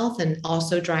immune health and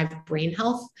also drive brain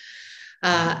health.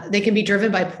 They can be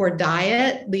driven by poor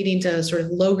diet, leading to sort of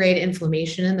low-grade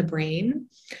inflammation in the brain.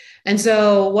 And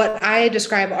so what I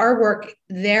describe our work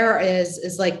there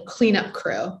is like cleanup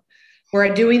crew.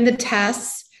 We're doing the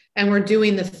tests and we're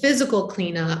doing the physical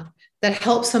cleanup that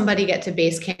helps somebody get to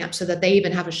base camp so that they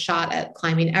even have a shot at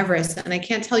climbing Everest. And I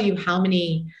can't tell you how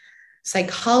many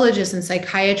psychologists and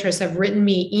psychiatrists have written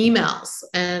me emails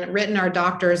and written our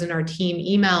doctors and our team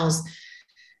emails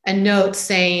and notes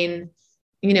saying,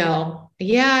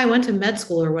 yeah, I went to med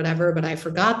school or whatever, but I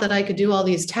forgot that I could do all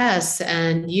these tests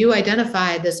and you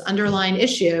identified this underlying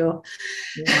issue.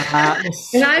 Yeah.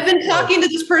 And I've been talking to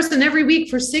this person every week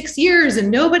for 6 years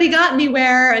and nobody got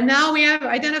anywhere. And now we have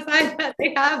identified that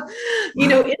they have,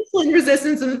 insulin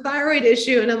resistance and the thyroid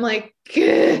issue. And I'm like,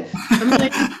 you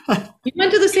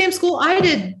went to the same school I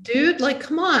did, dude. Like,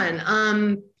 come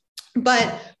on.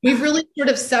 But we've really sort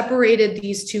of separated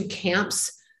these two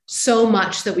camps so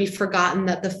much that we've forgotten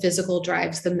that the physical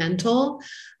drives the mental.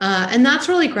 And that's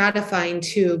really gratifying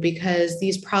too, because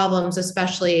these problems,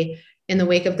 especially in the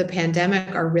wake of the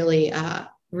pandemic, are really,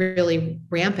 really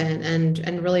rampant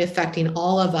and really affecting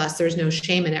all of us. There's no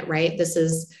shame in it, right? This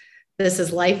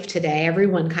is life today.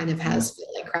 Everyone kind of has feel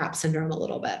like crap syndrome a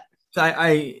little bit.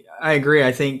 I agree.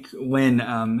 I think when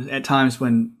at times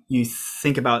when you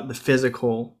think about the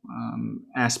physical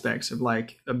aspects of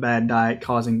like a bad diet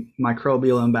causing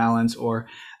microbial imbalance or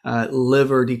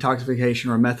liver detoxification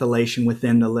or methylation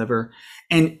within the liver,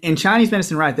 and in Chinese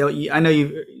medicine, right? I know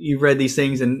you've read these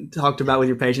things and talked about with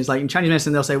your patients. Like in Chinese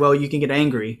medicine, they'll say, well, you can get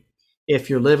angry if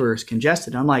your liver is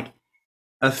congested. I'm like,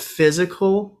 a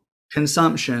physical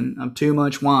consumption of too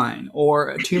much wine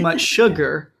or too much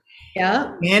sugar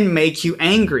can make you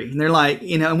angry. And they're like,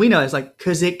 and we know it's like,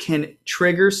 because it can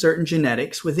trigger certain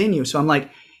genetics within you. So I'm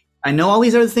like, I know all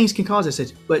these other things can cause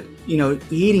this, but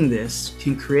eating this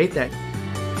can create that.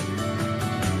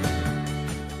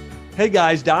 Hey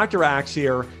guys, Dr. Axe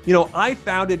here. I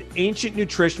founded Ancient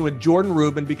Nutrition with Jordan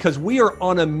Rubin because we are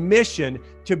on a mission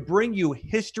to bring you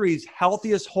history's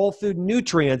healthiest whole food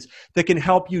nutrients that can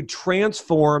help you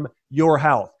transform your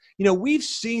health. We've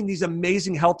seen these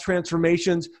amazing health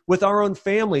transformations with our own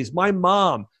families, my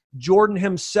mom, Jordan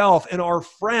himself, and our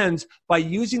friends by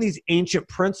using these ancient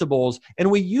principles.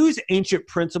 And we use ancient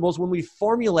principles when we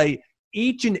formulate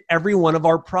each and every one of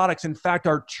our products. In fact,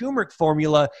 our turmeric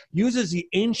formula uses the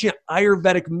ancient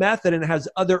Ayurvedic method and has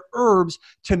other herbs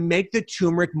to make the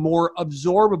turmeric more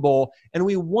absorbable. And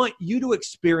we want you to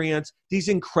experience these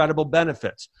incredible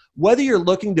benefits. Whether you're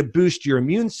looking to boost your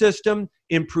immune system,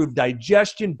 improve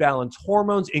digestion, balance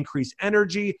hormones, increase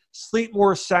energy, sleep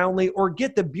more soundly, or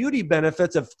get the beauty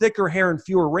benefits of thicker hair and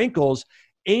fewer wrinkles,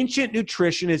 Ancient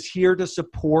Nutrition is here to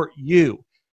support you.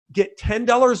 Get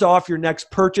 $10 off your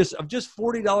next purchase of just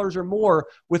 $40 or more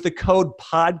with the code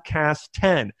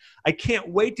PODCAST10. I can't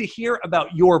wait to hear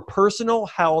about your personal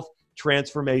health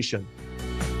transformation.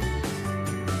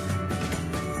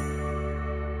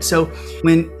 So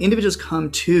when individuals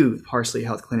come to the Parsley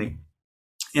Health Clinic,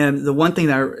 and the one thing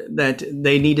that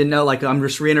they need to know, like I'm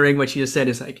just reiterating what you just said,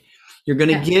 is like, you're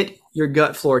going to get your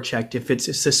gut flora checked if it's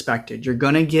suspected. You're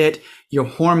going to get your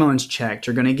hormones checked.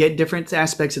 You're going to get different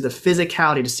aspects of the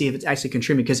physicality to see if it's actually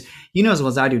contributing. Because as well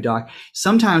as I do, Doc,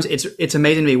 sometimes it's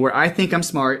amazing to me where I think I'm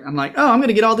smart. I'm like, oh, I'm going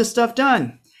to get all this stuff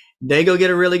done. They go get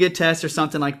a really good test or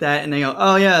something like that. And they go,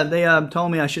 oh yeah, they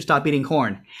told me I should stop eating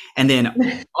corn. And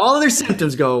then all of their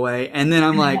symptoms go away. And then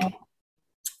I'm like,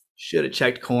 should have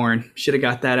checked corn, should have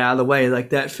got that out of the way, like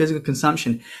that physical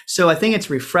consumption. So I think it's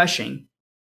refreshing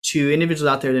to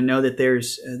individuals out there to know that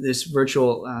there's this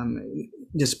virtual,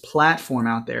 this platform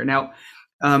out there. Now,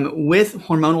 with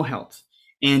hormonal health,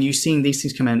 and you seeing these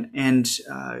things come in, and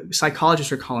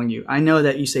psychologists are calling you. I know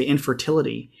that you say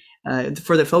infertility.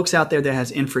 For the folks out there that has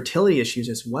infertility issues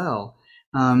as well,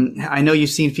 I know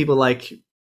you've seen people like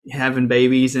having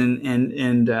babies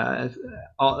and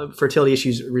all fertility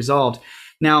issues resolved.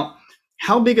 Now,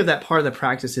 how big of that part of the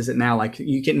practice is it now? Like,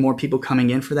 you getting more people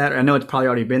coming in for that? I know it's probably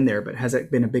already been there, but has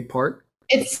it been a big part?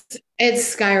 It's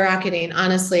skyrocketing,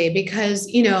 honestly, because,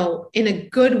 you know, in a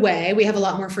good way, we have a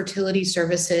lot more fertility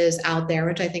services out there,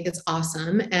 which I think is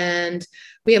awesome. And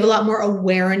we have a lot more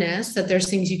awareness that there's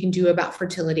things you can do about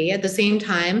fertility. At the same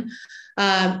time,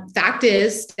 fact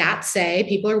is, stats say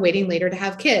people are waiting later to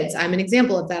have kids. I'm an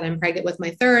example of that. I'm pregnant with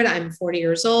my third. I'm 40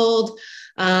 years old.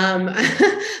 You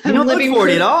don't look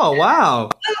 40 at all. Wow.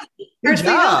 Good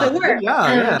job. Good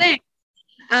job.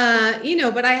 You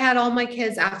know, but I had all my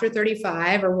kids after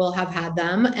 35, or will have had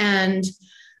them. And,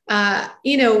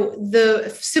 you know, the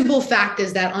simple fact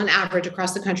is that on average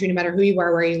across the country, no matter who you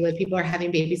are, where you live, people are having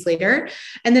babies later.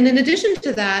 And then in addition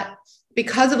to that,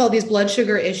 because of all these blood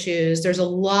sugar issues, there's a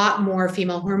lot more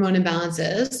female hormone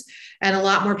imbalances, and a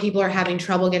lot more people are having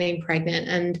trouble getting pregnant.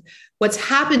 And what's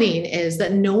happening is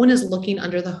that no one is looking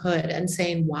under the hood and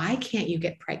saying, why can't you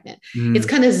get pregnant? It's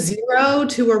kind of zero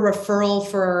to a referral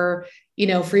for, you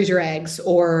know, freeze your eggs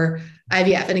or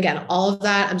IVF. And again, all of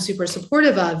that I'm super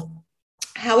supportive of.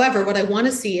 However, what I want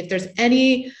to see, if there's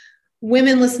any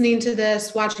women listening to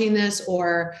this, watching this,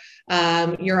 or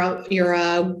you're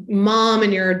a mom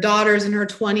and your daughter's in her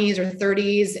 20s or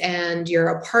 30s and you're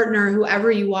a partner,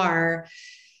 whoever you are,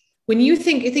 when you're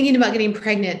thinking about getting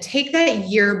pregnant, take that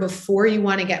year before you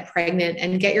want to get pregnant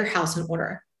and get your house in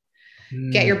order.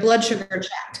 Get your blood sugar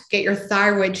checked, get your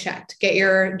thyroid checked, get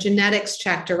your genetics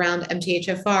checked around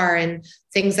MTHFR and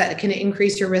things that can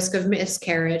increase your risk of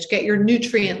miscarriage, get your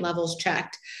nutrient levels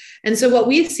checked. And so what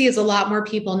we see is a lot more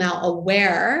people now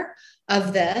aware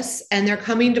of this, and they're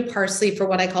coming to Parsley for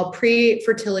what I call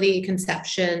pre-fertility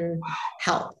conception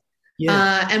help.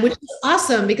 Yeah. And which is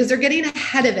awesome, because they're getting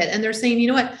ahead of it and they're saying, you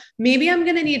know what, maybe I'm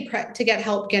going to need to get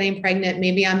help getting pregnant.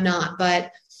 Maybe I'm not,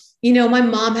 but you know, my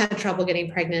mom had trouble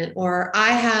getting pregnant, or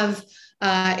I have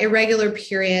irregular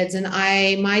periods and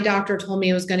my doctor told me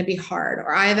it was going to be hard,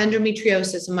 or I have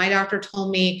endometriosis and my doctor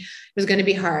told me it was going to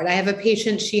be hard. I have a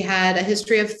patient, she had a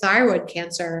history of thyroid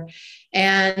cancer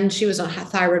and she was on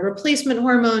thyroid replacement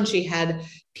hormone. She had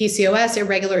PCOS,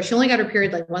 irregular. She only got her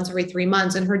period like once every 3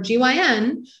 months. And her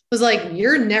GYN was like,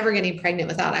 you're never getting pregnant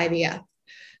without IVF.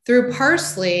 Through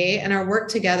Parsley and our work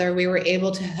together, we were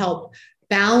able to help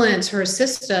balance her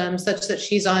system such that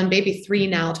she's on baby 3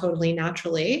 now, totally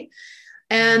naturally.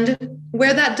 And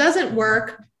where that doesn't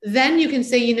work, then you can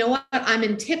say, you know what, I'm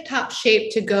in tip-top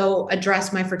shape to go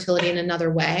address my fertility in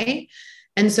another way.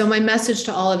 And so my message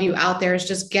to all of you out there is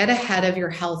just get ahead of your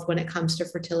health when it comes to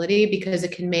fertility, because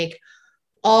it can make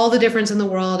all the difference in the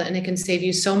world and it can save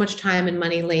you so much time and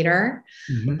money later.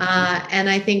 And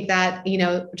I think that, you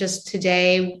know, just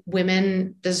today,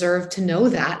 women deserve to know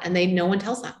that, and no one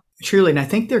tells them. Truly. And I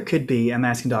think there could be, I'm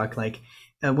asking Doc, like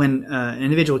when an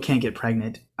individual can't get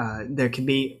pregnant, there could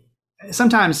be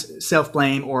sometimes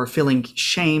self-blame or feeling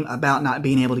shame about not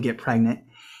being able to get pregnant,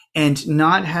 and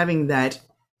not having that,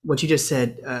 what you just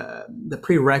said, the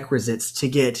prerequisites to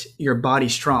get your body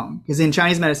strong. Because in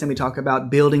Chinese medicine, we talk about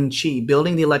building qi,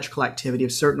 building the electrical activity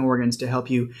of certain organs to help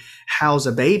you house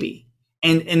a baby.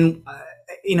 And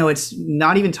you know, it's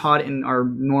not even taught in our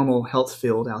normal health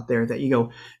field out there that you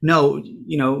go, no,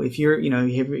 you know, if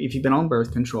you've been on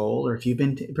birth control, or if you've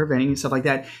been preventing stuff like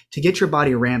that, to get your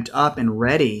body ramped up and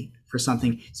ready for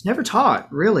something, it's never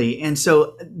taught really. And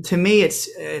so to me, it's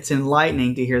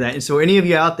enlightening to hear that. And so any of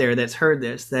you out there that's heard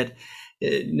this, that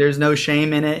there's no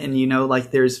shame in it, and you know, like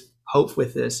there's hope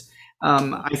with this.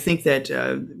 I think that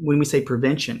when we say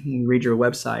prevention, when we read your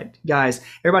website, guys,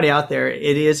 everybody out there,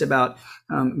 it is about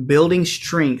building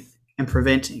strength and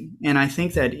preventing. And I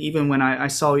think that even when I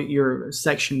saw your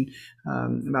section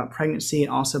about pregnancy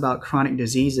and also about chronic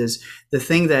diseases, the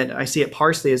thing that I see at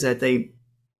Parsley is that they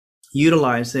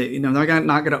utilize it. You know, they're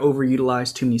not going to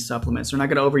overutilize too many supplements. They're not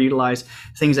going to overutilize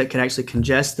things that could actually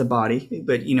congest the body,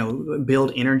 but, you know,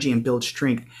 build energy and build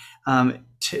strength.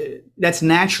 That's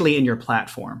naturally in your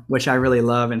platform, which I really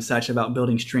love and such, about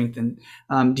building strength.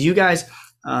 And do you guys,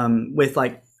 with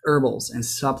like herbals and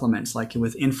supplements, like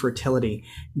with infertility,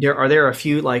 are there a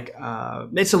few, like,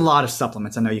 it's a lot of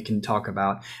supplements I know you can talk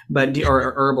about, but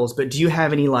or herbals, but do you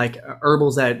have any like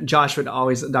herbals that Dr. Axe would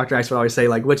always say,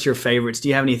 like, what's your favorites? Do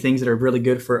you have any things that are really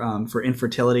good for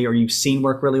infertility, or you've seen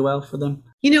work really well for them?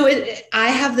 I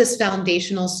have this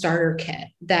foundational starter kit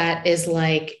that is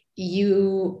like,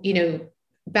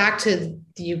 back to,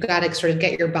 you got to sort of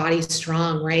get your body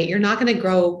strong, right? You're not going to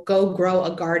go grow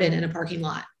a garden in a parking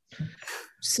lot.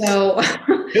 So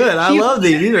good. I love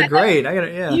these. These are great.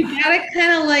 You gotta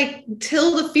kind of like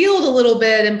till the field a little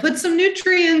bit and put some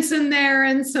nutrients in there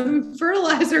and some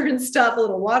fertilizer and stuff, a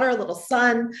little water, a little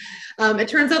sun. It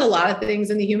turns out a lot of things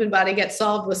in the human body get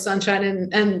solved with sunshine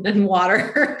and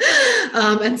water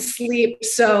and sleep.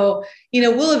 So,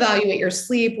 we'll evaluate your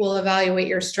sleep. We'll evaluate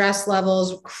your stress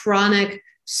levels. Chronic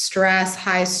stress,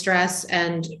 high stress,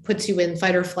 and puts you in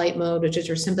fight or flight mode, which is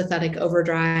your sympathetic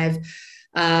overdrive.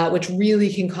 Which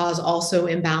really can cause also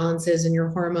imbalances in your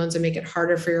hormones and make it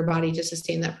harder for your body to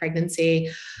sustain that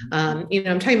pregnancy. I'm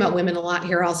talking about women a lot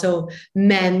here. Also,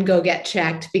 men, go get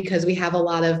checked, because we have a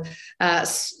lot of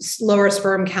lower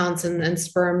sperm counts and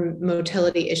sperm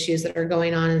motility issues that are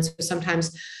going on. And so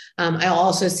sometimes I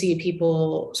also see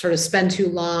people sort of spend too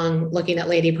long looking at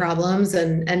lady problems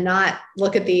and not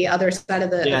look at the other side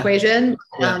of the equation.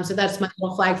 So that's my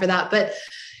little flag for that. But,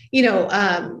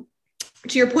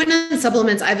 to your point on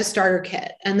supplements, I have a starter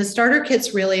kit, and the starter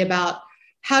kit's really about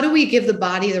how do we give the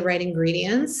body the right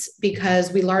ingredients,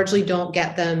 because we largely don't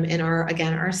get them in our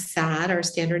SAD, our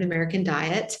standard American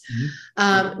diet.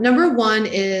 Number one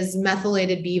is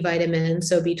methylated B vitamins,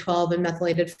 so B12 and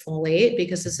methylated folate,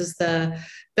 because this is the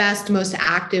best, most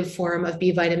active form of B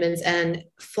vitamins. And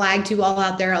flag to you all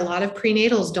out there, a lot of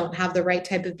prenatals don't have the right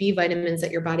type of B vitamins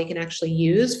that your body can actually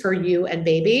use for you and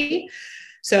baby.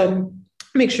 So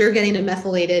make sure you're getting a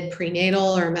methylated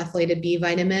prenatal or a methylated B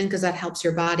vitamin, because that helps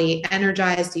your body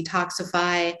energize,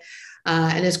 detoxify,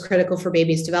 and is critical for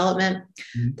baby's development.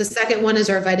 The second one is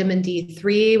our vitamin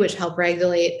D3, which helps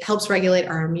regulate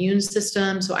our immune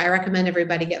system. So I recommend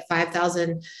everybody get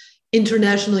 5,000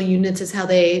 international units is how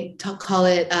they call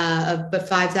it, but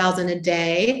 5,000 a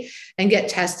day, and get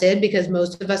tested, because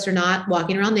most of us are not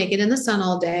walking around naked in the sun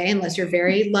all day, unless you're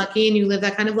very lucky and you live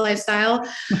that kind of lifestyle.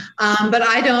 But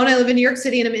I don't. I live in New York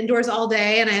City and I'm indoors all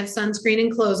day, and I have sunscreen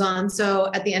and clothes on. So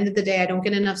at the end of the day, I don't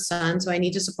get enough sun. So I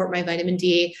need to support my vitamin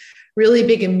D. Really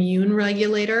big immune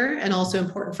regulator, and also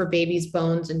important for baby's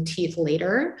bones and teeth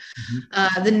later.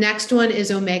 The next one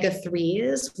is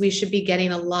omega-3s. We should be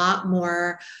getting a lot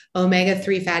more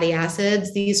omega-3 fatty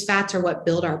acids. These fats are what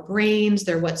build our brains.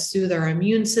 They're what soothe our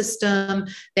immune system.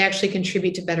 They actually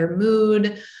contribute to better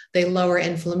mood. They lower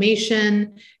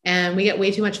inflammation, and we get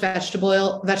way too much vegetable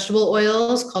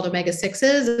oils called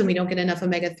omega-6s, and we don't get enough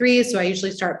omega-3s. So I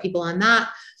usually start people on that.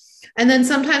 And then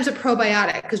sometimes a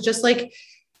probiotic, because just like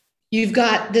you've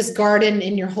got this garden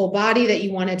in your whole body that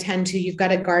you want to tend to, you've got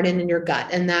a garden in your gut,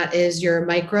 and that is your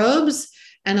microbes.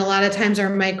 And a lot of times our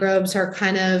microbes are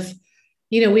kind of,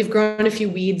 we've grown a few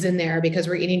weeds in there because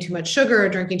we're eating too much sugar or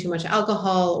drinking too much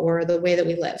alcohol, or the way that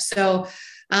we live. So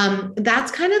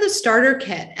that's kind of the starter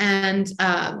kit. And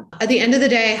at the end of the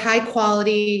day, high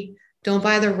quality, don't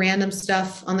buy the random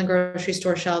stuff on the grocery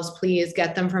store shelves. Please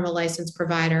get them from a licensed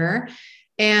provider.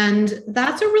 And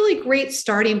that's a really great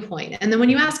starting point. And then when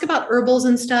you ask about herbals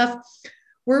and stuff,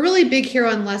 we're really big here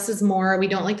on less is more. We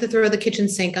don't like to throw the kitchen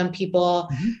sink on people.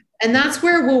 And that's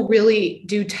where we'll really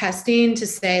do testing to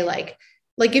say, like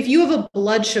if you have a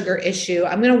blood sugar issue,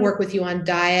 I'm going to work with you on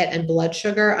diet and blood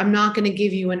sugar. I'm not going to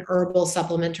give you an herbal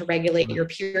supplement to regulate your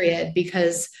period,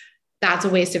 because that's a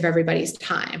waste of everybody's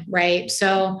time, right?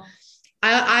 So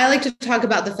I like to talk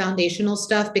about the foundational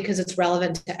stuff because it's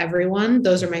relevant to everyone.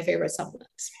 Those are my favorite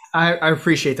supplements. I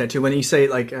appreciate that too. When you say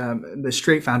like the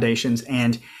straight foundations,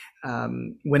 and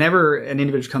whenever an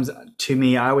individual comes to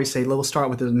me, I always say, we'll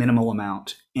start with a minimal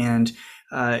amount. And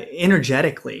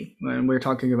energetically, when we're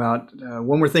talking about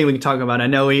one more thing we can talk about, I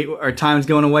know our time's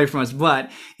going away from us,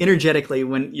 but energetically,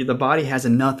 when the body has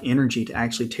enough energy to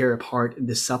actually tear apart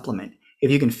the supplement, if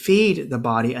you can feed the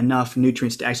body enough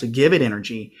nutrients to actually give it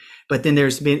energy. But then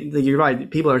you're right,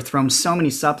 people are thrown so many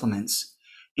supplements,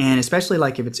 and especially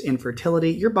like if it's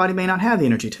infertility, your body may not have the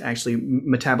energy to actually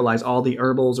metabolize all the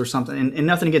herbals or something. And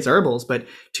nothing against herbals, but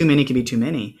too many can be too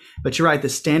many. But you're right, the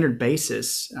standard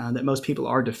basis that most people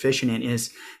are deficient in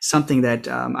is something that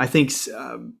I think's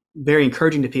very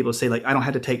encouraging to people to say, like, I don't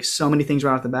have to take so many things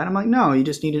right off the bat. I'm like, no, you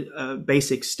just need a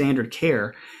basic standard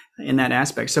care in that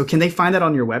aspect. So can they find that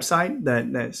on your website?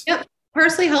 That's Yep.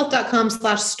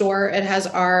 parsleyhealth.com/store. It has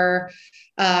our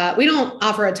we don't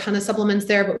offer a ton of supplements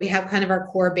there, but we have kind of our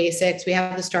core basics. We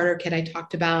have the starter kit I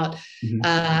talked about.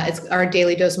 It's our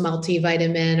daily dose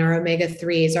multivitamin, our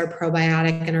omega-3s, our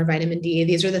probiotic, and our vitamin D.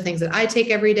 These are the things that I take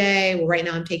every day. Well, right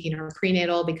now I'm taking our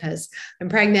prenatal because I'm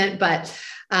pregnant, but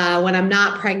when I'm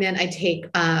not pregnant, I take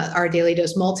our daily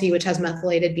dose multi, which has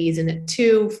methylated Bs in it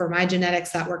too. For my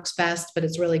genetics, that works best, but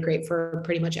it's really great for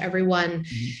pretty much everyone.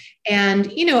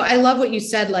 And, I love what you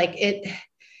said,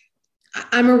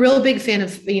 I'm a real big fan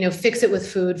of, fix it with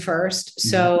food first.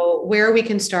 So where we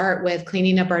can start with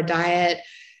cleaning up our diet,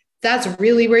 that's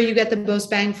really where you get the most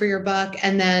bang for your buck.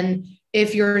 And then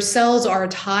if your cells are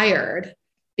tired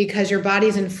because your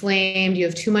body's inflamed, you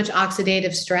have too much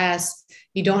oxidative stress,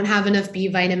 you don't have enough B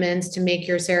vitamins to make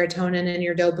your serotonin and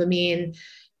your dopamine,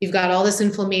 you've got all this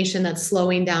inflammation that's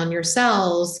slowing down your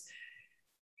cells,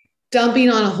 dumping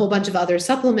on a whole bunch of other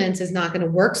supplements is not going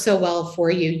to work so well for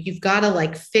you. You've got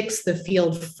to fix the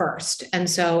field first. And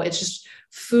so it's just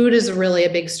food is really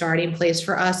a big starting place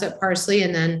for us at Parsley.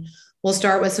 And then we'll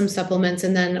start with some supplements.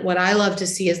 And then what I love to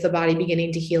see is the body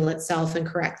beginning to heal itself and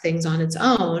correct things on its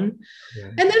own.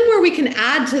 And then where we can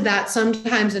add to that,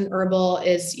 sometimes an herbal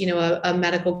is, a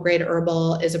medical grade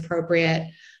herbal is appropriate.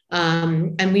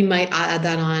 And we might add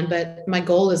that on, but my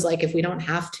goal is if we don't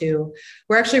have to,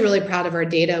 we're actually really proud of our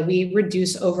data. We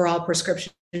reduce overall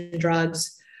prescription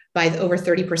drugs by over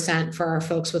 30% for our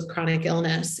folks with chronic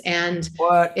illness. And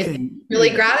it's really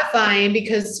gratifying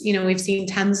because, we've seen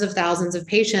tens of thousands of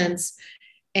patients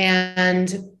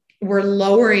and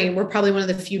we're probably one of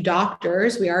the few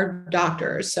doctors. We are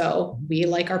doctors. So we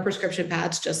like our prescription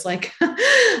pads, just like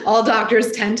all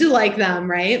doctors tend to like them,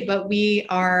 right? But we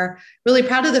are really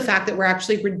proud of the fact that we're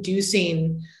actually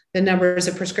reducing the numbers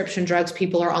of prescription drugs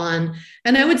people are on.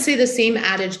 And I would say the same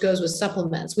adage goes with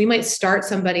supplements. We might start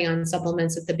somebody on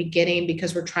supplements at the beginning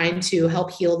because we're trying to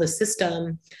help heal the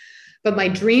system. But my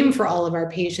dream for all of our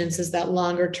patients is that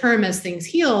longer term, as things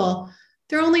heal,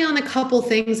 they're only on a couple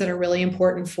things that are really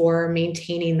important for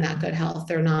maintaining that good health.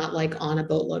 They're not on a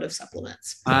boatload of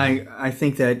supplements. I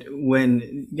think that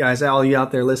when guys, all you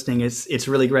out there listening, it's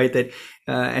really great that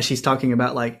as she's talking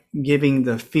about giving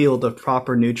the field the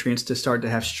proper nutrients to start to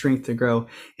have strength to grow.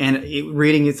 And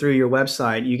reading it through your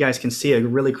website, you guys can see a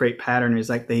really great pattern is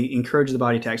they encourage the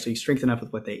body to actually strengthen up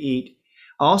with what they eat.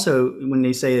 Also, when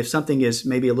they say if something is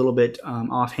maybe a little bit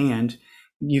offhand,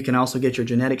 you can also get your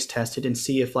genetics tested and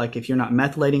see if you're not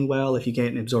methylating well, if you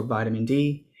can't absorb vitamin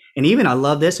D. And even I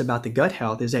love this about the gut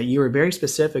health is that you are very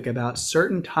specific about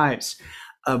certain types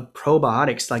of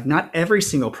probiotics. Not every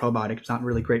single probiotic is not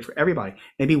really great for everybody.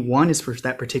 Maybe one is for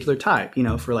that particular type,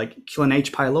 for Killing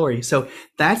H. pylori. So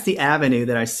that's the avenue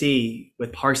that I see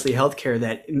with Parsley Healthcare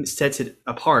that sets it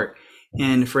apart.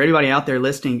 And for anybody out there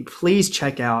listening, please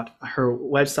check out her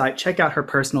website, check out her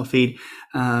personal feed.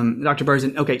 Dr.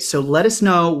 Berzin, okay, so let us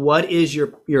know what is your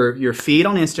feed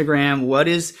on Instagram? What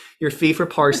is your feed for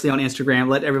Parsley on Instagram?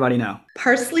 Let everybody know.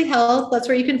 Parsley Health, that's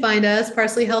where you can find us,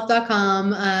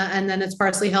 parsleyhealth.com. And then it's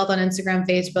Parsley Health on Instagram,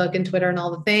 Facebook, and Twitter, and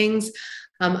all the things.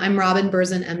 I'm Robin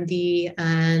Berzin, MD,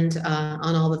 and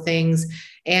on all the things.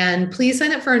 And please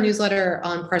sign up for our newsletter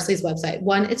on Parsley's website.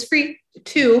 1, it's free.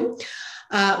 2,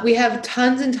 we have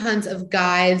tons and tons of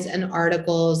guides and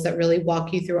articles that really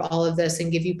walk you through all of this and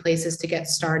give you places to get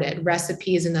started,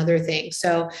 recipes and other things.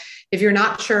 So if you're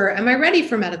not sure, am I ready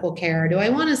for medical care? Do I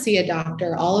want to see a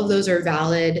doctor? All of those are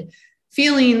valid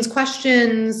feelings,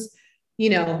 questions,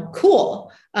 cool.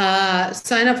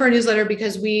 Sign up for our newsletter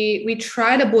because we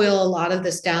try to boil a lot of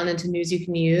this down into news you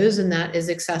can use, and that is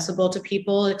accessible to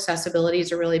people. Accessibility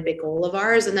is a really big goal of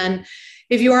ours. And then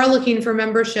if you are looking for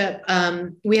membership,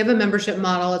 we have a membership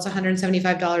model. It's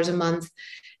 $175 a month.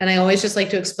 And I always just like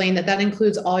to explain that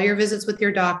includes all your visits with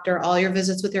your doctor, all your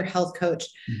visits with your health coach,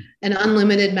 and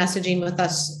unlimited messaging with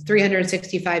us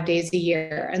 365 days a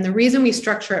year. And the reason we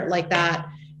structure it like that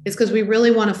is because we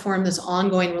really want to form this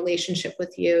ongoing relationship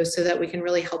with you so that we can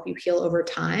really help you heal over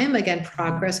time. Again,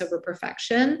 progress over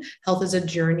perfection. Health is a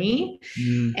journey.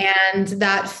 And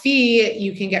that fee,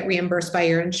 you can get reimbursed by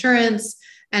your insurance.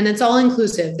 And it's all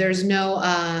inclusive. There's no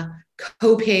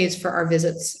co-pays for our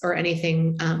visits or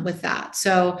anything with that.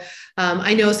 So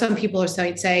I know some people are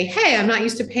say, hey, I'm not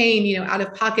used to paying, out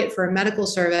of pocket for a medical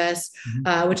service,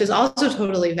 which is also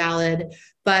totally valid.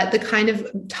 But the kind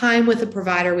of time with a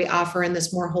provider we offer in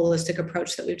this more holistic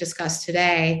approach that we've discussed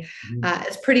today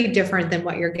is pretty different than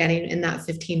what you're getting in that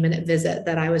 15-minute visit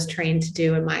that I was trained to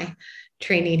do in my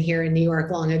training here in New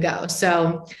York long ago.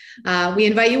 So we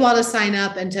invite you all to sign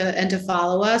up and to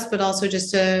follow us, but also just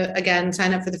to, again,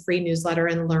 sign up for the free newsletter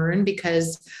and learn,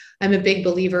 because I'm a big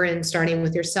believer in starting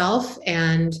with yourself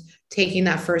and taking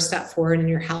that first step forward in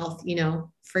your health,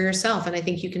 for yourself. And I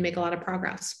think you can make a lot of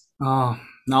progress. Oh,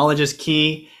 knowledge is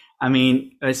key. I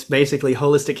mean, it's basically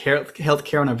holistic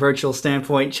healthcare on a virtual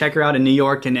standpoint. Check her out in New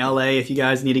York and LA if you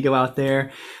guys need to go out there.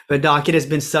 But Doc, it has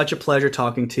been such a pleasure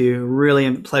talking to you. Really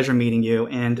a pleasure meeting you.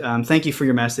 And thank you for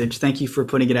your message. Thank you for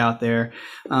putting it out there.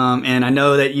 And I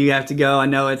know that you have to go. I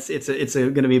know it's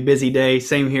going to be a busy day.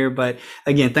 Same here. But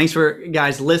again, thanks for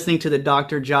guys listening to the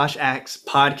Dr. Josh Axe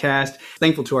podcast.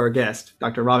 Thankful to our guest,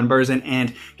 Dr. Robin Berzin.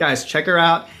 And guys, check her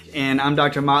out. And I'm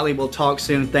Dr. Motley. We'll talk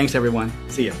soon. Thanks, everyone.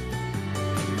 See you.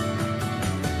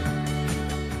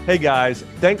 Hey guys,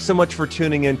 thanks so much for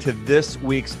tuning in to this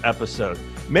week's episode.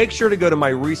 Make sure to go to my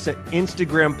recent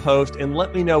Instagram post and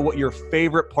let me know what your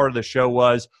favorite part of the show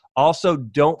was. Also,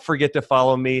 don't forget to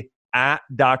follow me at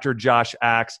Dr. Josh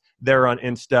Axe there on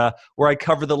Insta, where I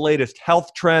cover the latest health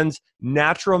trends,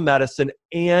 natural medicine,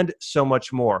 and so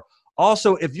much more.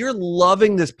 Also, if you're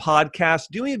loving this podcast,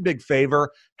 do me a big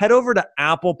favor, head over to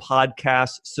Apple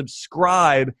Podcasts,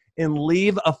 subscribe, and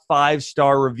leave a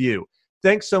 5-star review.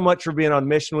 Thanks so much for being on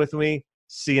mission with me.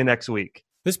 See you next week.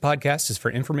 This podcast is for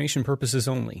information purposes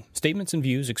only. Statements and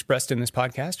views expressed in this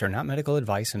podcast are not medical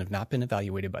advice and have not been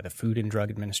evaluated by the Food and Drug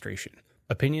Administration.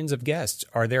 Opinions of guests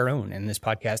are their own, and this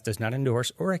podcast does not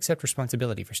endorse or accept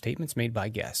responsibility for statements made by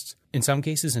guests. In some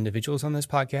cases, individuals on this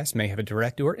podcast may have a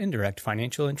direct or indirect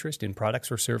financial interest in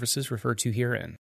products or services referred to herein.